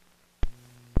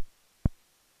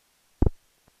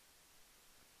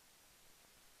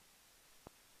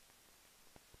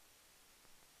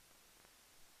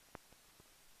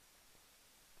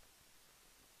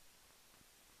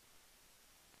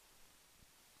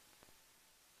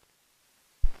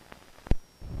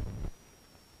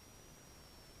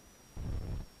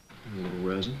 A little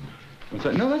resin. What's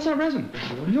that? No, that's not resin.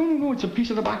 No, it's a piece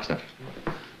of the box stuff.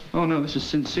 Oh, no, this is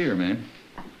sincere, man.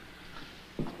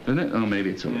 Isn't it? Oh,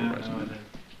 maybe it's a little resin.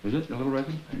 Is it a little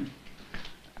resin?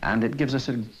 And it gives us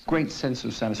a great sense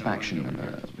of satisfaction and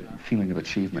a feeling of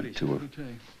achievement to have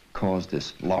caused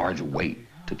this large weight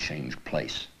to change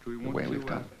place the way we've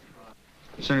done.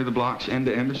 Center the blocks end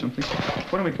to end or something?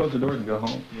 Why don't we close the doors and go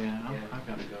home? Yeah, I've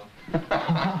got to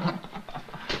go.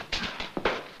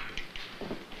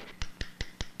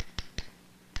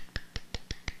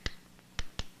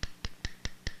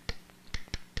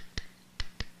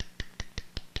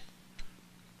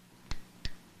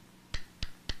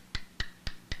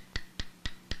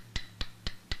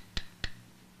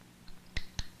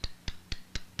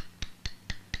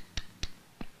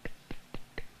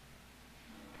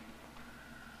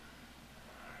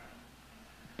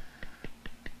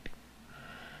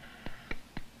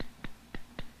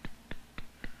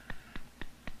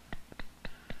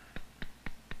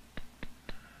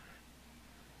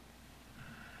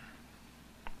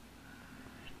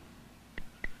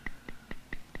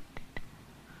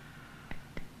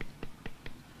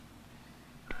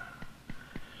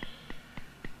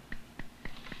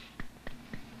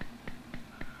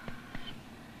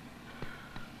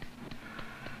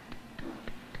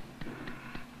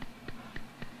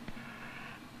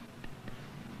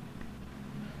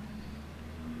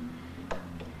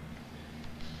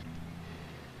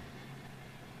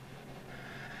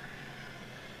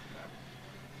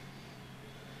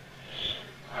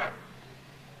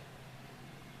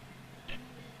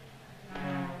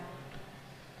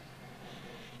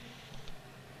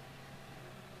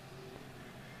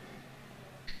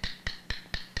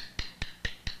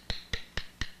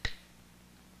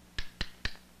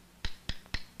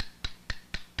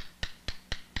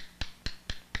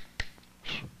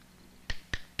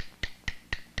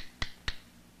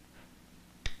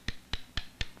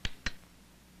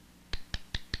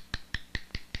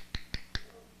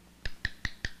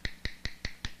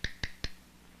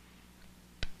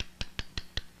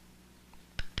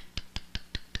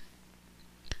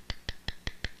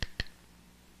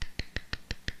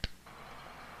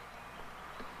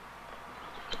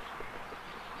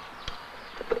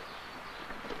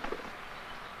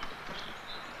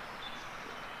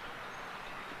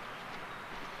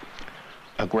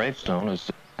 A gravestone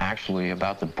is actually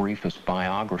about the briefest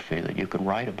biography that you could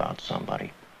write about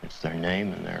somebody. It's their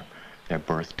name and their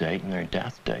birth date and their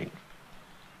death date.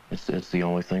 It's the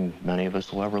only thing many of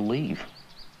us will ever leave.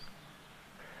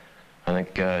 I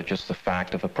think just the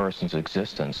fact of a person's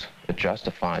existence, it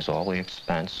justifies all the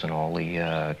expense and all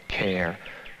the care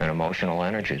and emotional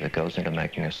energy that goes into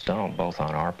making a stone, both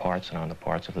on our parts and on the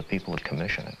parts of the people that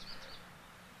commission it.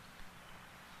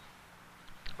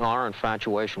 Well, our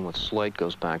infatuation with slate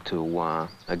goes back to,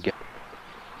 again...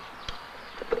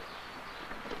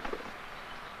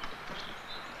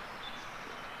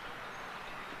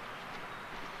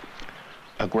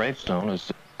 A gravestone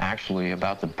is actually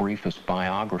about the briefest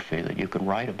biography that you could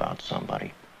write about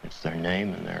somebody. It's their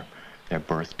name and their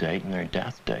birth date and their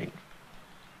death date.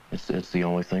 It's the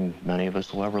only thing many of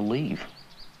us will ever leave.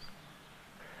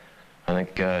 I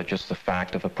think just the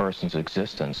fact of a person's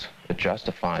existence, it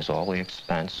justifies all the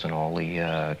expense and all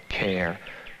the care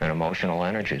and emotional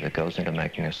energy that goes into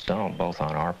making a stone, both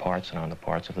on our parts and on the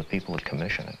parts of the people that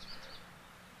commission it.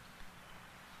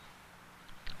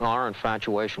 Well, our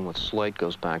infatuation with slate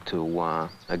goes back to,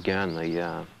 again,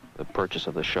 the purchase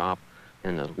of the shop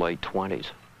in the late 20s.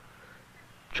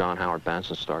 John Howard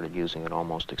Benson started using it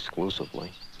almost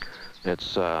exclusively.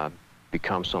 It's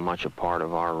become so much a part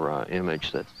of our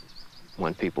image that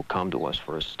when people come to us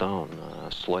for a stone,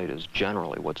 slate is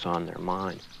generally what's on their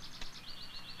mind.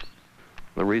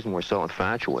 The reason we're so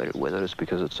infatuated with it is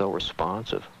because it's so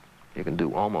responsive. You can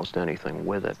do almost anything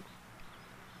with it.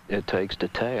 It takes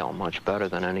detail much better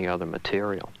than any other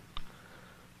material.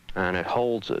 And it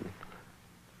holds it.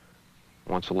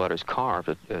 Once the letter's carved,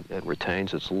 it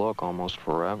retains its look almost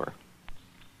forever.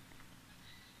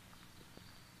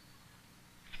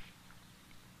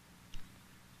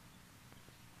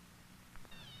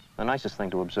 The nicest thing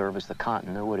to observe is the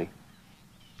continuity.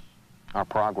 Our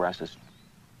progress is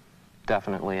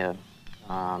definitely a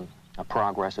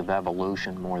progress of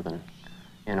evolution more than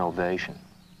innovation.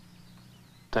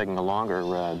 Taking a longer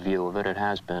view of it, it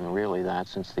has been really that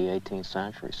since the 18th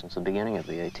century, since the beginning of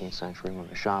the 18th century when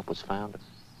the shop was founded.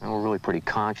 And we're really pretty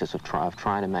conscious of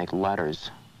trying to make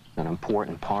letters an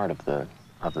important part of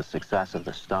the success of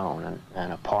the stone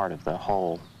and a part of the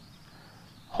whole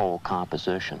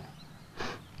composition.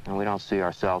 And we don't see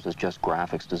ourselves as just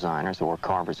graphics designers or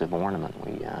carvers of ornament.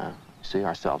 We see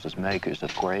ourselves as makers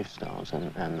of gravestones,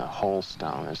 and the whole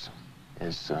stone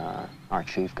is our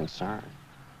chief concern.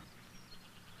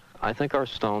 I think our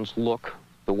stones look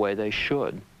the way they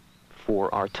should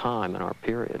for our time and our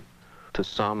period. To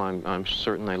some, I'm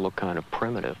certain they look kind of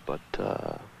primitive, but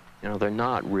you know, they're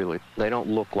not really. They don't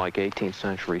look like 18th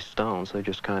century stones. They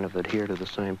just kind of adhere to the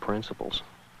same principles.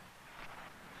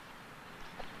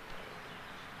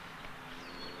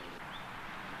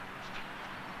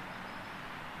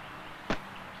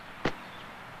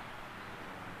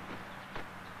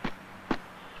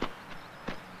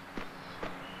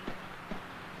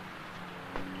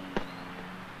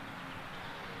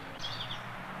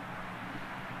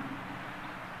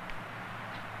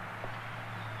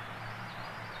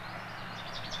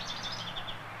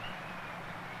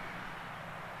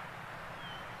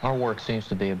 Our work seems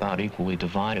to be about equally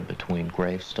divided between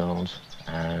gravestones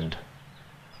and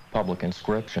public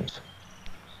inscriptions.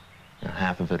 Now,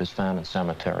 half of it is found in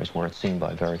cemeteries where it's seen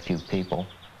by very few people.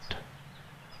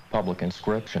 Public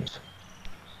inscriptions.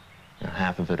 Now,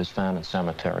 half of it is found in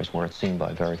cemeteries where it's seen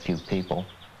by very few people.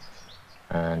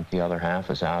 And the other half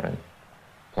is out in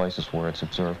places where it's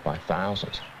observed by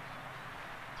thousands.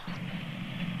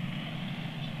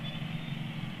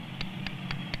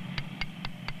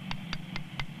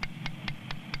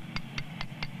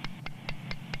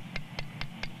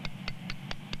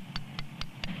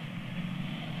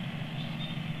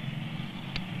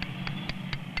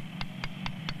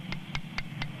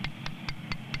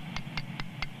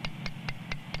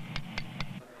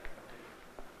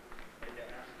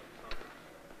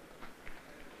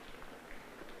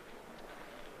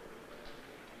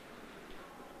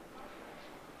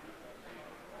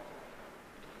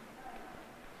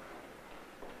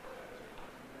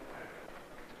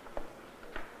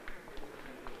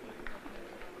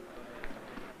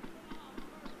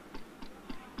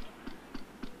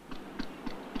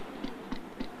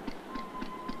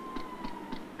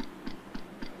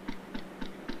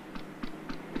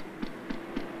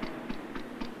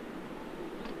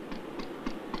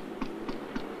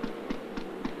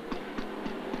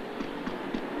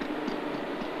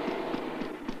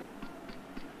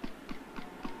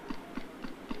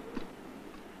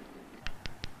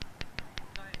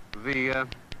 The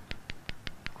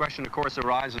question, of course,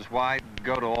 arises, why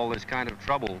go to all this kind of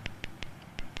trouble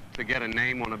to get a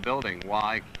name on a building?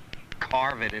 Why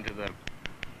carve it into the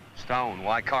stone?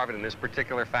 Why carve it in this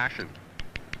particular fashion?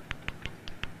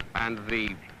 And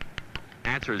the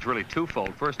answer is really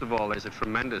twofold. First of all, there's a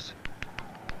tremendous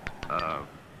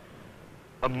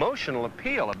emotional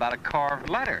appeal about a carved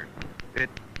letter. It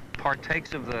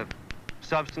partakes of the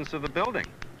substance of the building.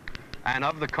 And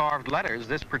of the carved letters,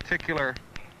 this particular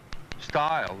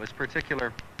style, this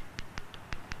particular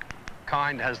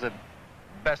kind has the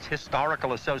best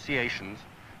historical associations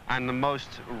and the most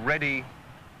ready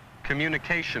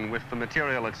communication with the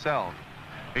material itself.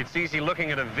 It's easy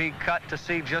looking at a V cut to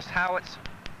see just how it's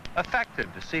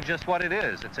affected, to see just what it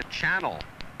is. It's a channel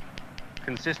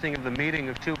consisting of the meeting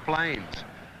of two planes.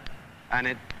 And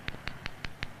it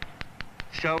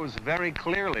shows very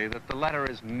clearly that the letter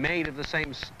is made of the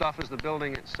same stuff as the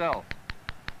building itself.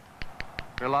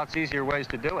 There are lots easier ways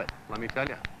to do it, let me tell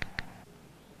you.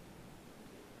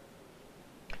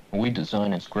 We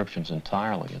design inscriptions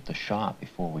entirely at the shop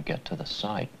before we get to the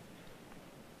site.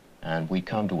 And we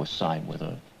come to a site with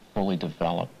a fully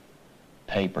developed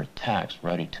paper text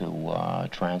ready to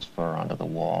transfer onto the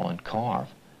wall and carve.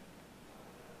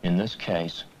 In this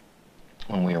case,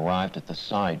 when we arrived at the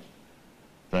site,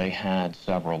 they had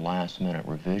several last-minute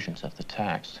revisions of the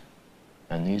text,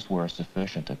 and these were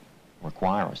sufficient to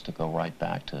require us to go right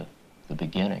back to the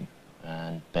beginning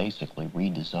and basically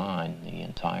redesign the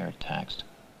entire text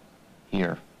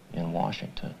here in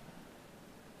Washington.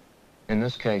 In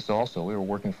this case also, we were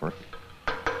working for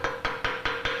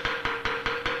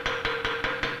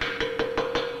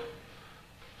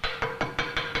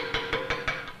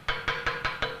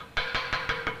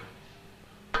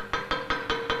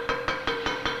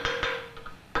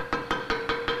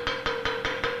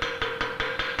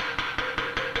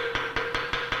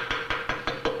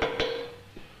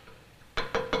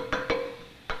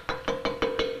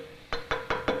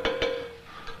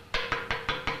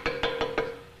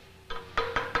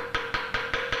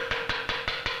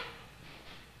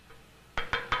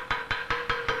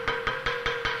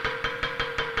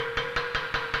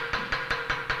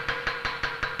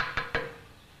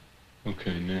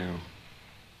Okay, now.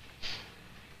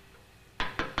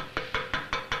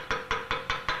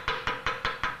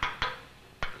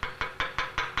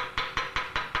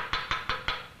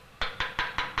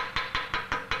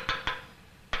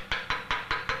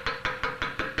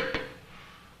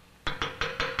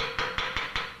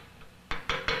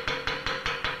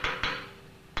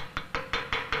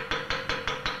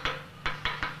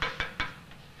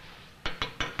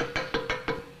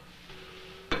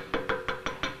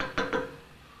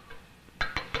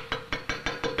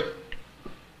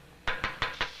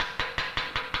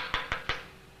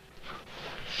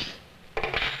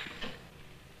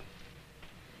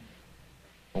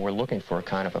 We're looking for a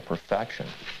kind of a perfection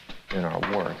in our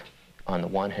work. On the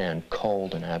one hand,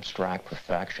 cold and abstract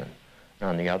perfection. And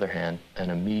on the other hand, an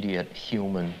immediate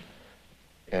human,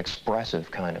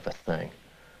 expressive kind of a thing.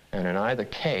 And in either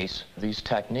case, these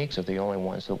techniques are the only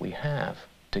ones that we have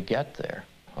to get there.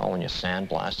 When you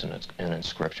sandblast an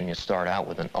inscription, you start out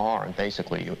with an R, and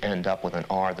basically you end up with an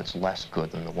R that's less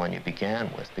good than the one you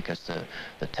began with, because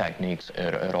the techniques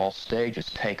at all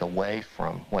stages take away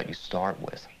from what you start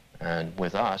with. And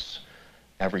with us,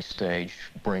 every stage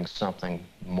brings something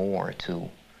more to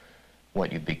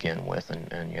what you begin with,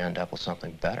 and you end up with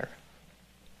something better.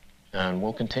 And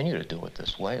we'll continue to do it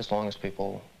this way as long as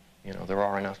people, you know, there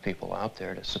are enough people out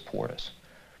there to support us.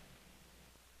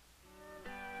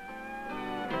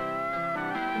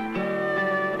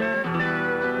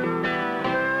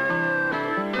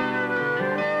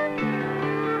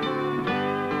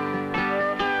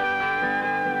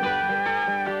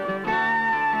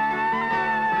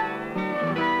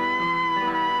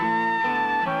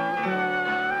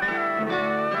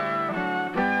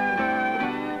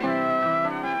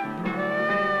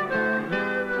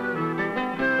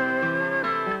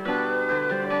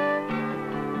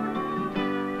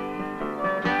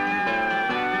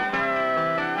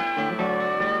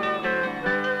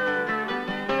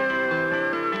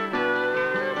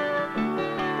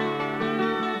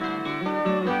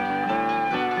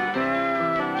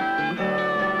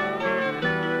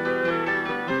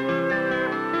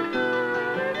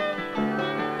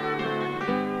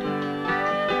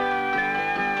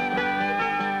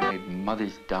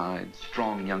 Mothers died,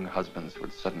 strong young husbands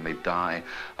would suddenly die,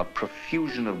 a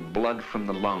profusion of blood from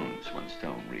the lungs, one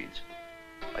stone reads.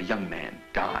 A young man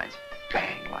dies,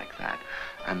 bang, like that,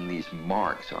 and these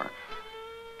marks are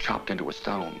chopped into a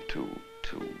stone to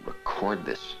record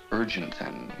this urgent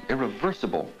and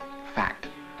irreversible fact.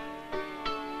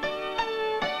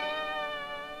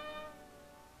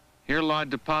 Here lie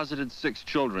deposited 6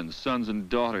 children, sons and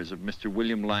daughters of Mr.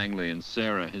 William Langley and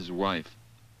Sarah, his wife.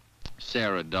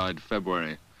 Sarah died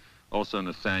February. Also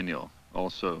Nathaniel.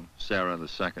 Also Sarah the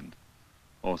second.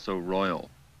 Also Royal.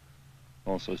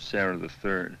 Also Sarah the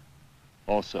third.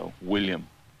 Also William.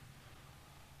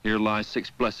 Here lie 6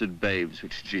 blessed babes,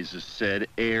 which Jesus said,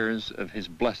 heirs of his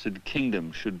blessed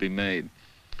kingdom should be made.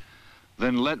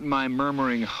 Then let my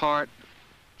murmuring heart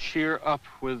cheer up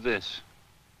with this.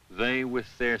 They with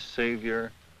their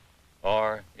Savior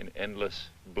are in endless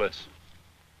bliss.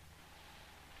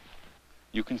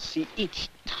 You can see each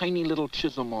tiny little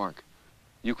chisel mark.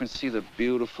 You can see the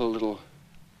beautiful little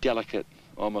delicate,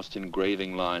 almost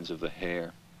engraving lines of the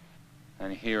hair.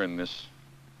 And here in this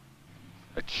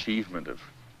achievement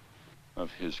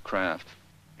of his craft,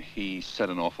 he said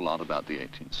an awful lot about the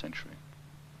 18th century.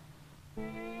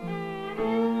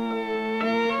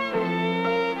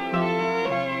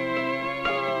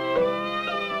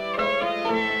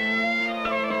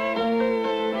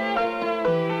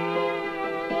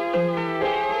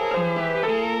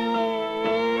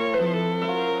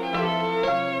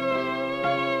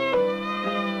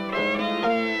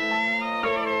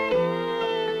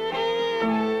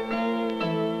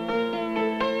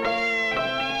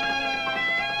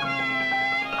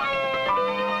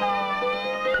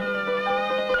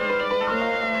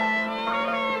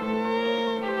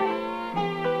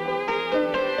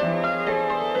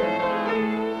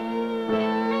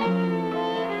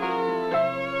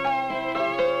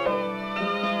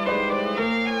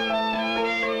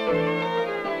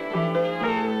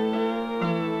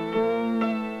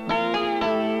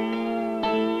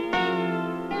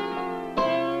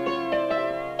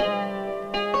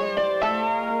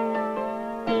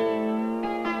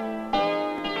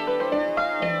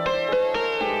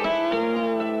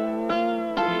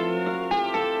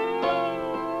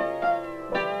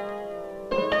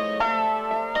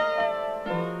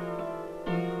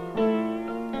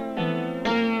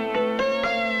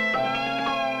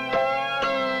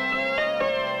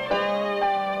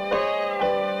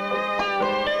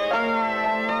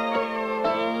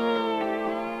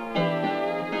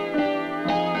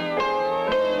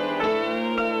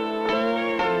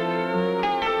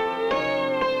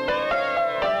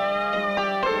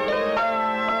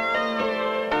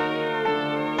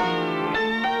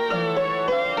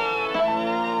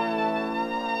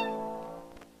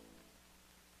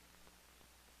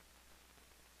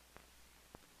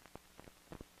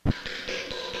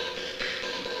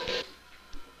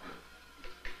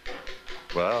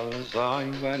 Well, as I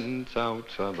went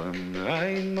out of a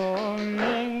May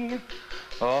morning,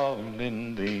 all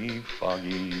in the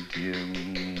foggy dew,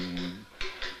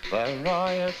 there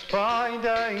I espied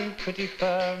a pretty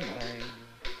fair maid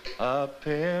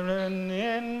appearing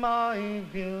in my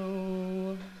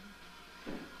view.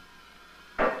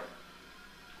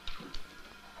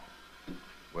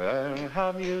 Where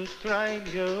have you strayed,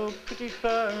 you pretty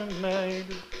fair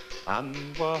maid? And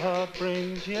what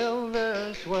brings you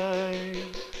this way?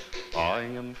 I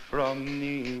am from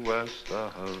the west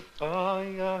of Ireland.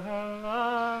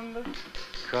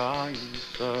 Kind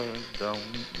sir, don't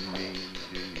be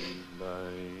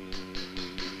delayed.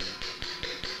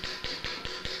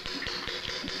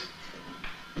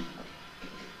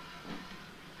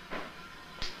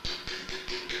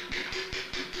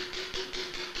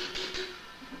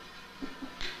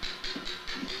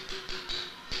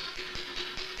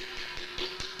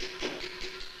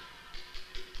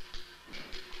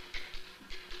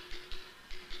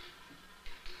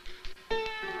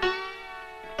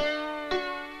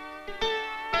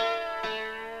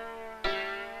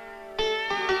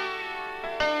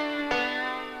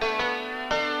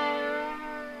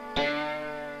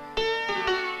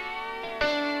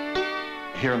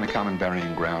 Here in the Common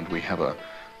Burying Ground, we have a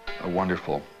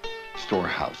wonderful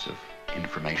storehouse of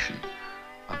information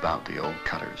about the old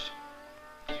cutters.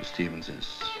 Sir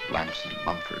Stevens's, Lamson,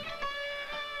 Mumford,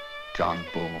 John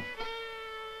Bull.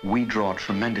 We draw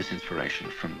tremendous inspiration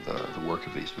from the work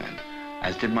of these men,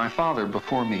 as did my father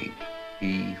before me.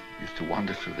 He used to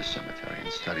wander through the cemetery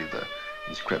and study the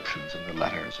inscriptions and the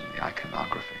letters and the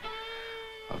iconography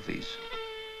of these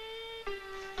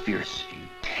fierce,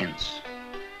 intense,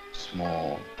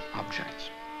 small objects.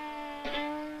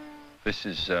 This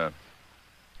is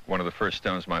one of the first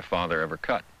stones my father ever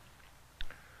cut,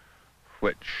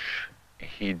 which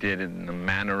he did in the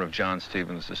manner of John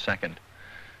Stevens II.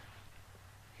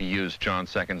 He used John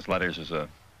II's letters as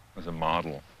a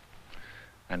model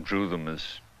and drew them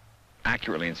as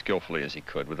accurately and skillfully as he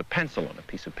could with a pencil on a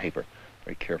piece of paper,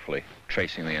 very carefully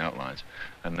tracing the outlines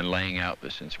and then laying out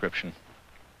this inscription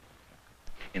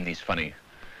in these funny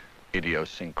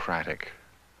idiosyncratic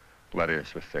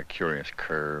letters with their curious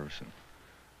curves and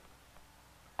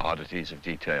oddities of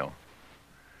detail.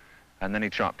 And then he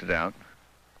chopped it out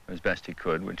as best he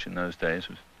could, which in those days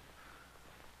was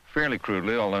fairly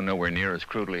crudely, although nowhere near as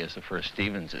crudely as the first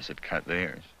Stevenses had cut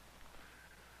theirs.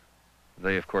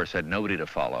 They, of course, had nobody to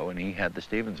follow, and he had the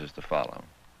Stevenses to follow,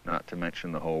 not to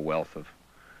mention the whole wealth of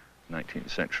 19th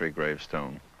century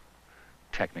gravestone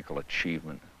technical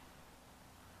achievement.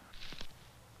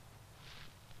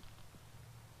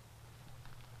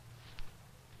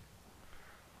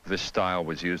 This style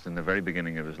was used in the very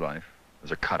beginning of his life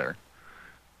as a cutter.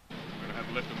 We're gonna have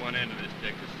to lift one end of this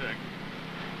stick to stick.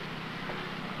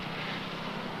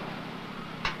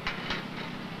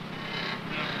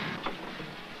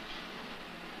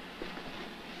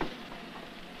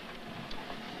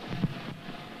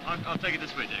 I'll take it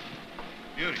this way, Dick.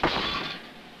 Beauty.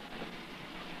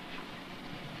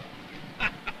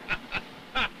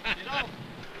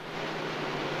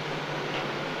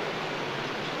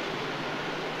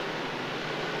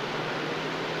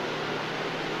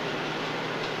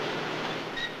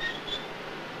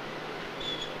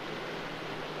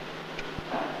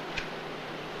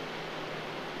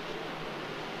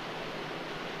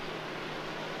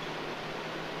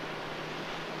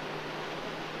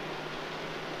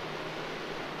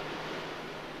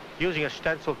 Using a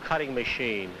stencil cutting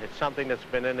machine. It's something that's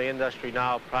been in the industry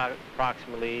now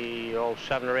approximately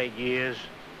 7 or 8 years.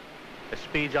 It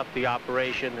speeds up the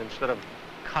operation. Instead of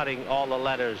cutting all the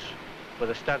letters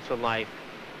with a stencil knife,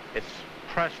 it's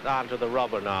pressed onto the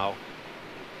rubber now.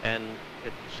 And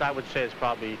I would say it's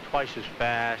probably twice as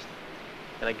fast.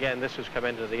 And again, this has come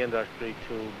into the industry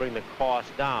to bring the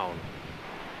cost down.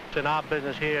 In our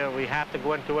business here, we have to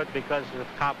go into it because of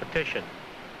competition.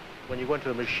 When you go into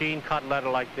a machine-cut letter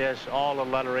like this, all the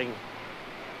lettering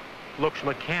looks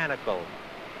mechanical.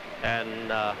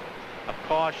 And, of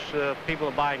course, people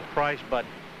are buying price, but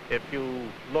if you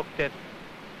looked at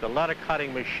the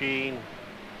letter-cutting machine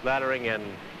lettering and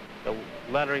the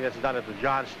lettering that's done at the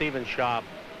John Stevens shop,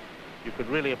 you could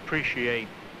really appreciate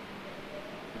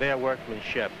their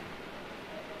workmanship.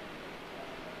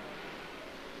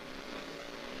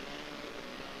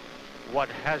 What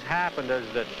has happened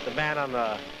is that the man on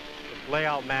the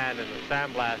layout man in the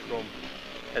sandblast room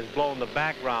has blown the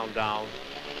background down,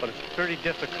 but it's pretty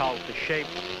difficult to shape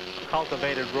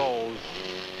cultivated rows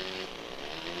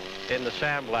in the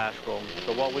sandblast room.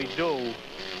 So what we do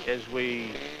is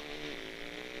we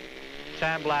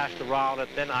sandblast around it,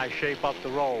 then I shape up the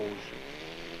rows,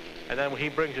 and then he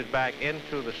brings it back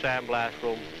into the sandblast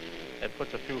room and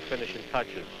puts a few finishing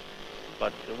touches.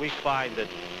 But we find that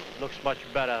it looks much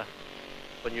better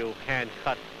when you hand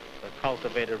cut the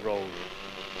cultivated rows.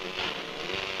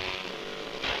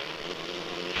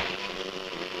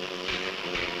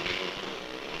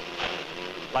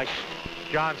 Like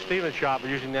John Stevens' shop,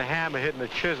 using the hammer hitting the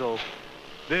chisel.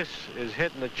 This is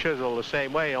hitting the chisel the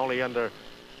same way, only under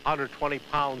 120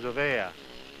 pounds of air.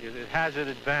 It has an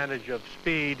advantage of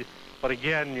speed, but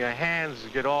again, your hands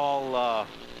get all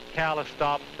calloused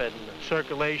up and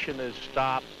circulation is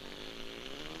stopped.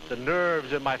 The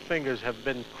nerves in my fingers have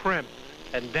been crimped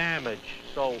and damaged,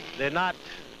 so they're not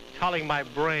telling my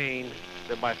brain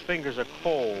that my fingers are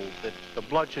cold, that the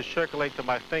blood should circulate to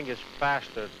my fingers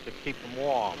faster to keep them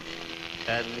warm.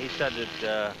 And he said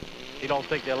that he don't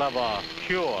think they'll ever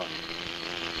cure.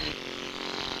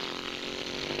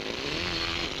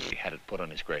 He had it put on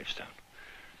his gravestone,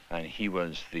 and he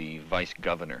was the vice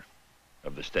governor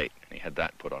of the state, and he had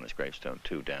that put on his gravestone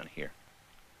too down here.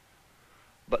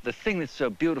 But the thing that's so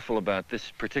beautiful about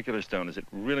this particular stone is it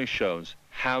really shows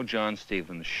how John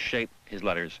Stevens shaped his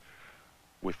letters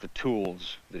with the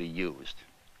tools that he used.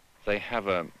 They have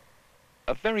a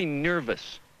very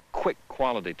nervous, quick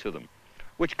quality to them,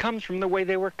 which comes from the way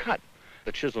they were cut.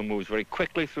 The chisel moves very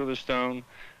quickly through the stone,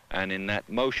 and in that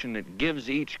motion it gives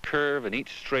each curve and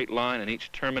each straight line and each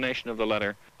termination of the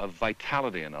letter a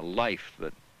vitality and a life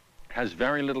that has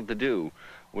very little to do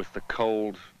with the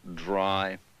cold,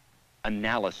 dry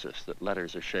analysis that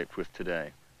letters are shaped with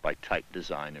today by type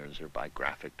designers or by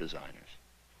graphic designers.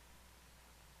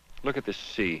 Look at this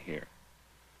C here.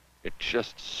 It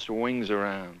just swings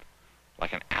around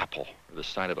like an apple or the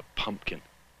side of a pumpkin.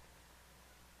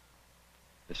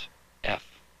 This F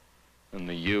and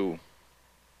the U.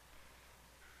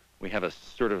 We have a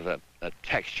sort of a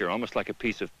texture, almost like a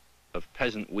piece of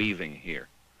peasant weaving here,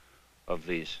 of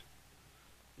these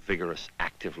vigorous,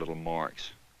 active little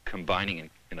marks, combining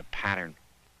in a pattern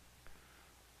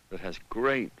that has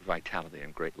great vitality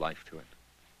and great life to it.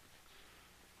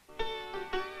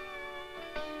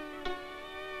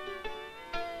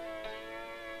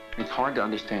 It's hard to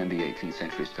understand the 18th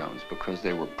century stones because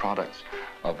they were products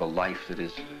of a life that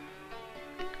is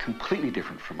completely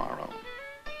different from our own.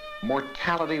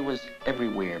 Mortality was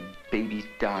everywhere. Babies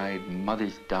died,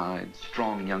 mothers died,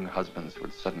 strong young husbands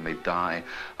would suddenly die.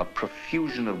 A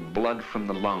profusion of blood from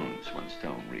the lungs, one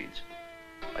stone reads.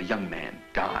 A young man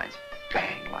dies,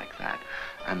 bang, like that.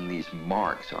 And these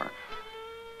marks are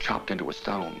chopped into a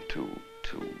stone to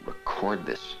record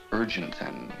this urgent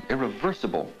and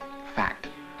irreversible fact.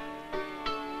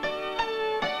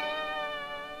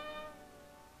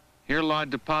 Here lie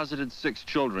deposited 6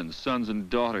 children, sons and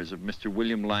daughters of Mr.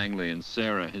 William Langley and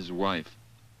Sarah, his wife.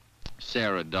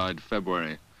 Sarah died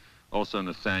February, also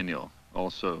Nathaniel,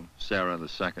 also Sarah the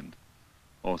second,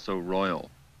 also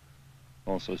Royal,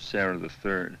 also Sarah the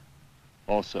third,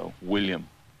 also William.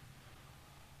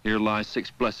 Here lie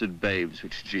 6 blessed babes,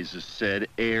 which Jesus said,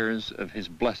 heirs of his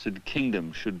blessed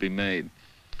kingdom should be made.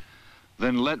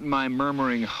 Then let my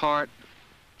murmuring heart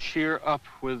cheer up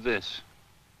with this.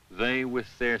 They with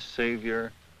their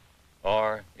Savior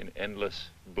are in endless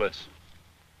bliss.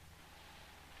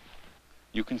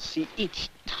 You can see each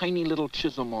tiny little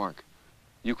chisel mark.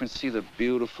 You can see the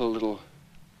beautiful little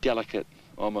delicate,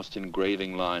 almost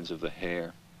engraving lines of the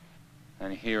hair.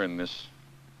 And here in this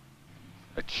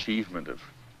achievement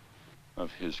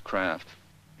of his craft,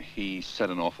 he said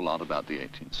an awful lot about the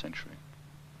 18th century.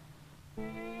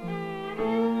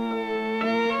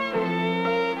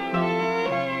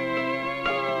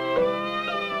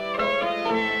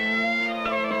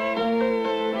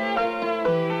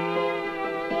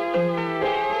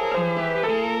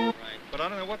 But I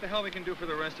don't know what the hell we can do for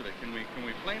the rest of it. Can we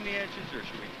plane the edges, or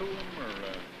should we tool them, or?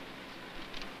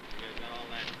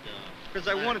 Because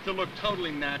I want it to look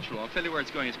totally natural. I'll tell you where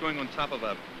it's going. It's going on top of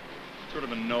a sort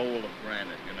of a knoll of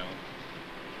granite, you know.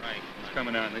 Right. It's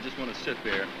coming out, and they just want to sit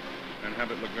there and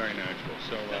have it look very natural.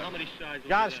 So. How many sides?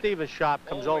 John Stevens' shop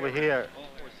comes over here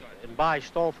and buys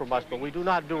stone from us, but we do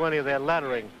not do any of their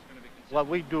lettering. What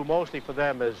we do mostly for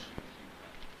them is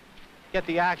get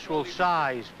the actual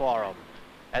size for them.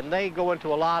 And they go into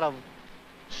a lot of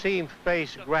seam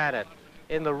face granite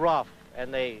in the rough,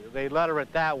 and they letter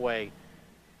it that way.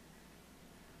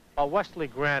 Westerly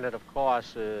granite, of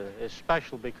course, is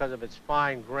special because of its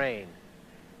fine grain.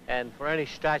 And for any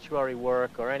statuary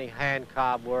work or any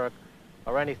hand-carved work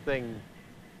or anything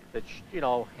that's, you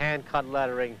know, hand-cut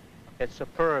lettering, it's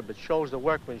superb. It shows the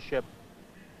workmanship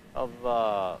of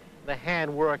the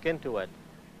hand work into it.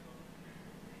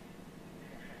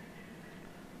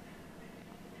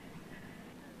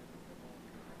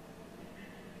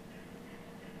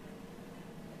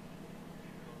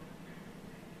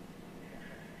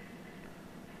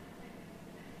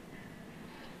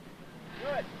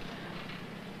 Good.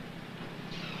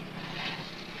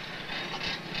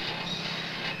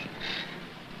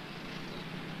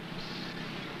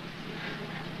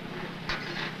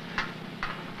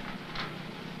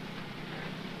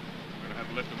 We're gonna have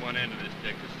to lift the one end of this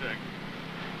stick to stick.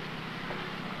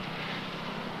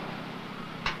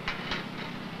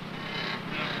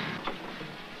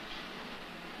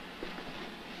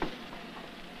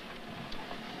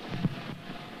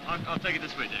 I'll take it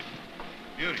this way, Dick.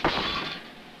 Beauty.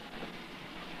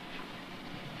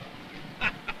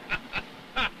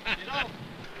 You know.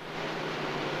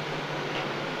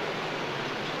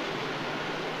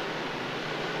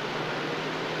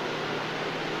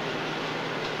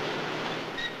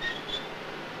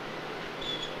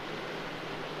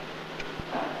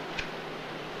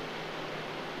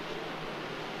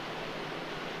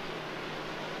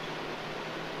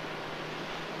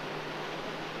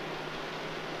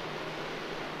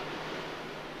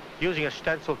 Using a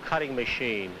stencil cutting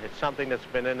machine. It's something that's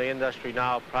been in the industry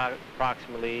now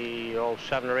approximately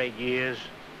 7 or 8 years.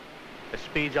 It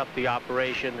speeds up the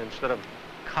operation. Instead of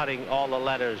cutting all the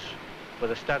letters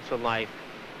with a stencil knife,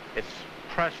 it's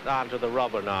pressed onto the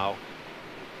rubber now.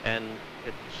 And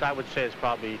I would say it's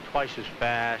probably twice as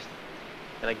fast.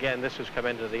 And again, this has come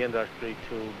into the industry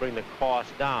to bring the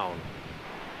cost down.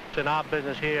 In our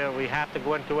business here, we have to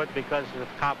go into it because of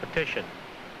competition.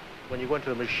 When you go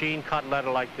into a machine-cut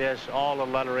letter like this, all the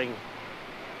lettering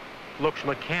looks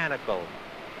mechanical.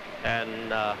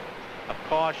 And, of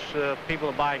course, people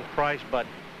are buying price, but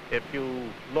if you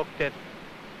looked at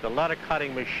the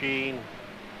letter-cutting machine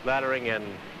lettering and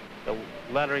the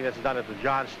lettering that's done at the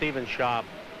John Stevens shop,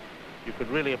 you could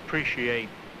really appreciate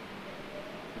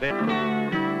their...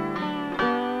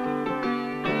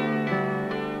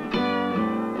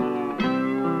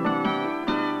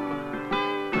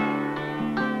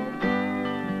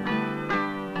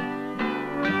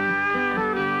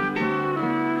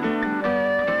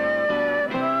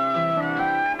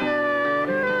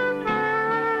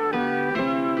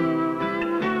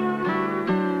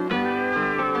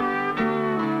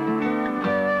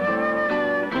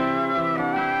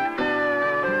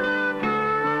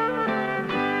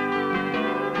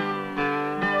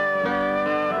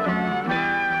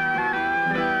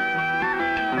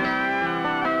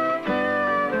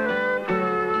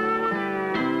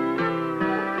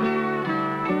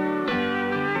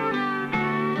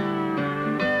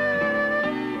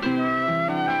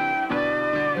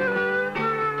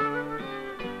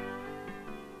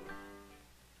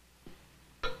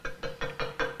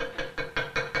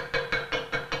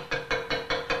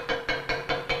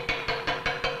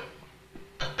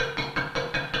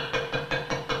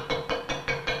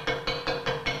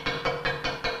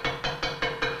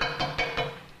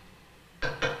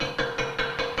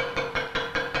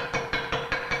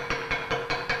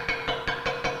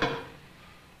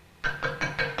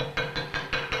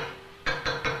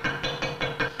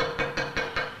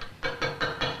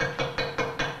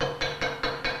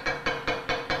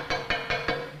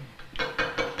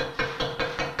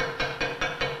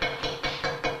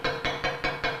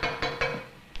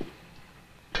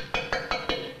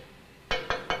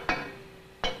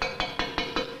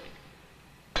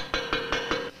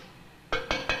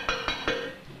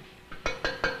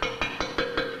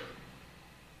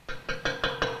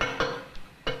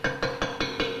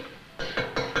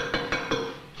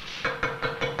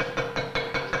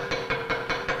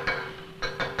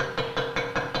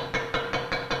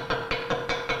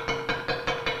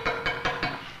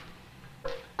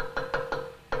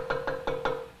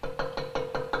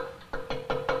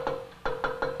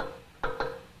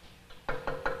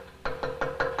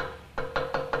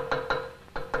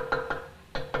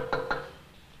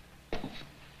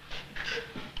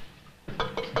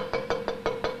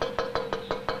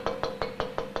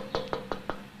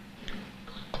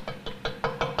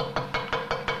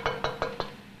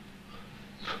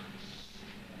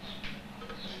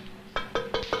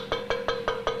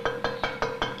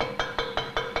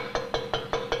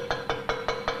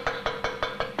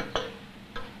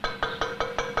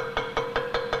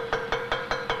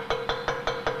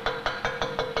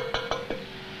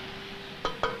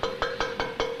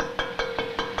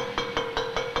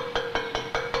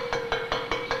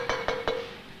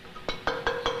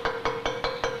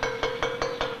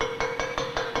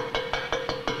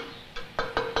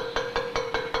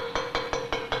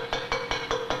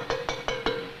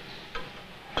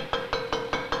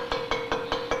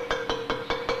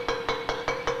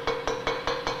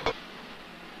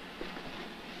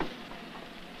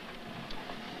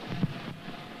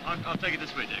 I'll take it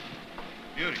this way, Dick.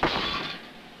 Beauty.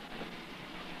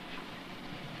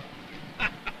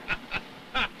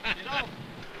 You know,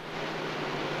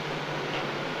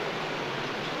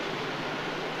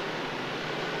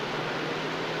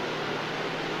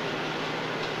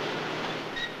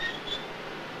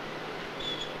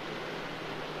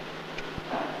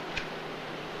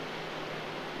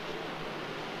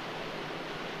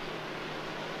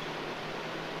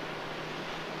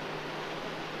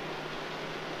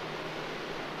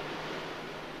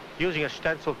 Using a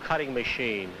stencil cutting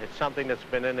machine. It's something that's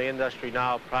been in the industry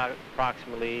now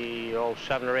approximately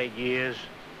 7 or 8 years.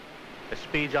 It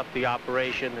speeds up the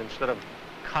operation. Instead of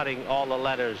cutting all the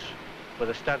letters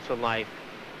with a stencil knife,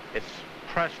 it's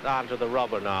pressed onto the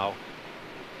rubber now.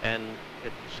 And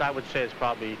I would say it's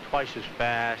probably twice as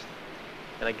fast.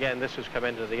 And again, this has come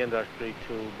into the industry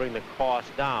to bring the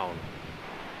cost down.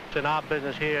 So in our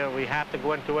business here, we have to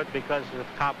go into it because of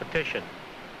competition.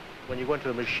 When you go into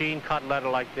a machine cut letter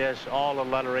like this, all the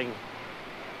lettering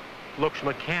looks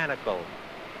mechanical.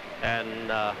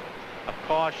 And of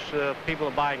course, people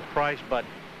are buying price, but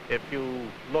if you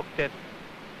looked at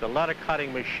the letter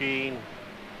cutting machine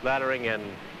lettering and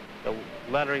the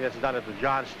lettering that's done at the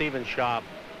John Stevens shop,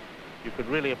 you could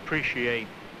really appreciate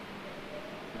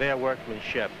their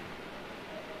workmanship.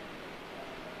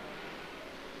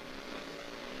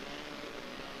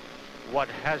 What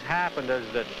has happened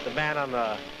is that the man on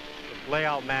the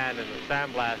layout man in the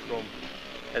sandblast room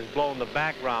has blown the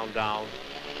background down,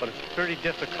 but it's pretty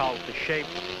difficult to shape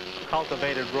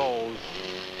cultivated rolls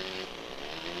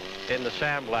in the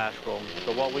sandblast room.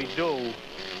 So what we do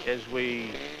is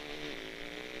we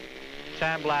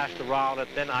sandblast around it,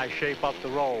 then I shape up the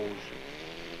rolls,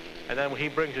 and then he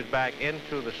brings it back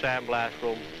into the sandblast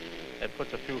room and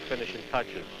puts a few finishing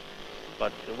touches.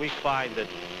 But we find that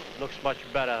it looks much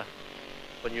better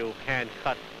when you hand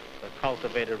cut the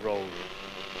cultivated rolls.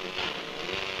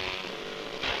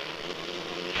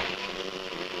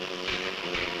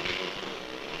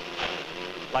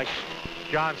 Like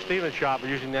John Stevens' shop,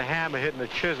 using the hammer hitting the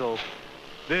chisel.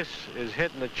 This is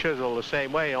hitting the chisel the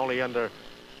same way, only under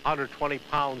 120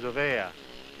 pounds of air.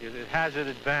 It has an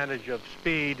advantage of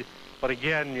speed, but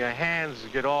again, your hands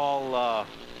get all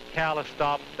calloused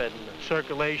up and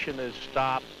circulation is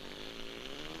stopped.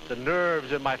 The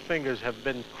nerves in my fingers have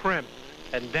been crimped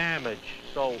and damaged,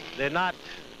 so they're not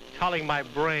telling my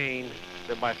brain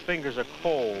that my fingers are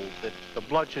cold, that the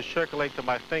blood should circulate to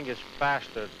my fingers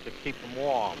faster to keep them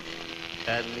warm.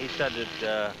 And he said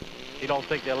that he don't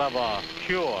think they'll ever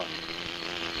cure.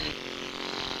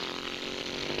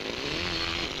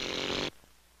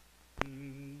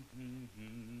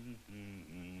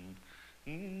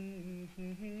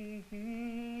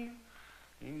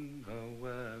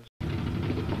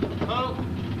 Oh.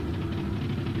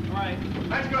 All right.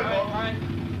 That's good, All Bob. right.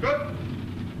 Good.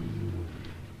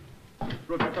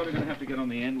 Brooke, you're probably going to have to get on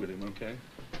the end with him, okay?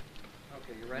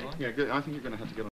 Okay, you ready? Yeah, good. I think you're going to have to get on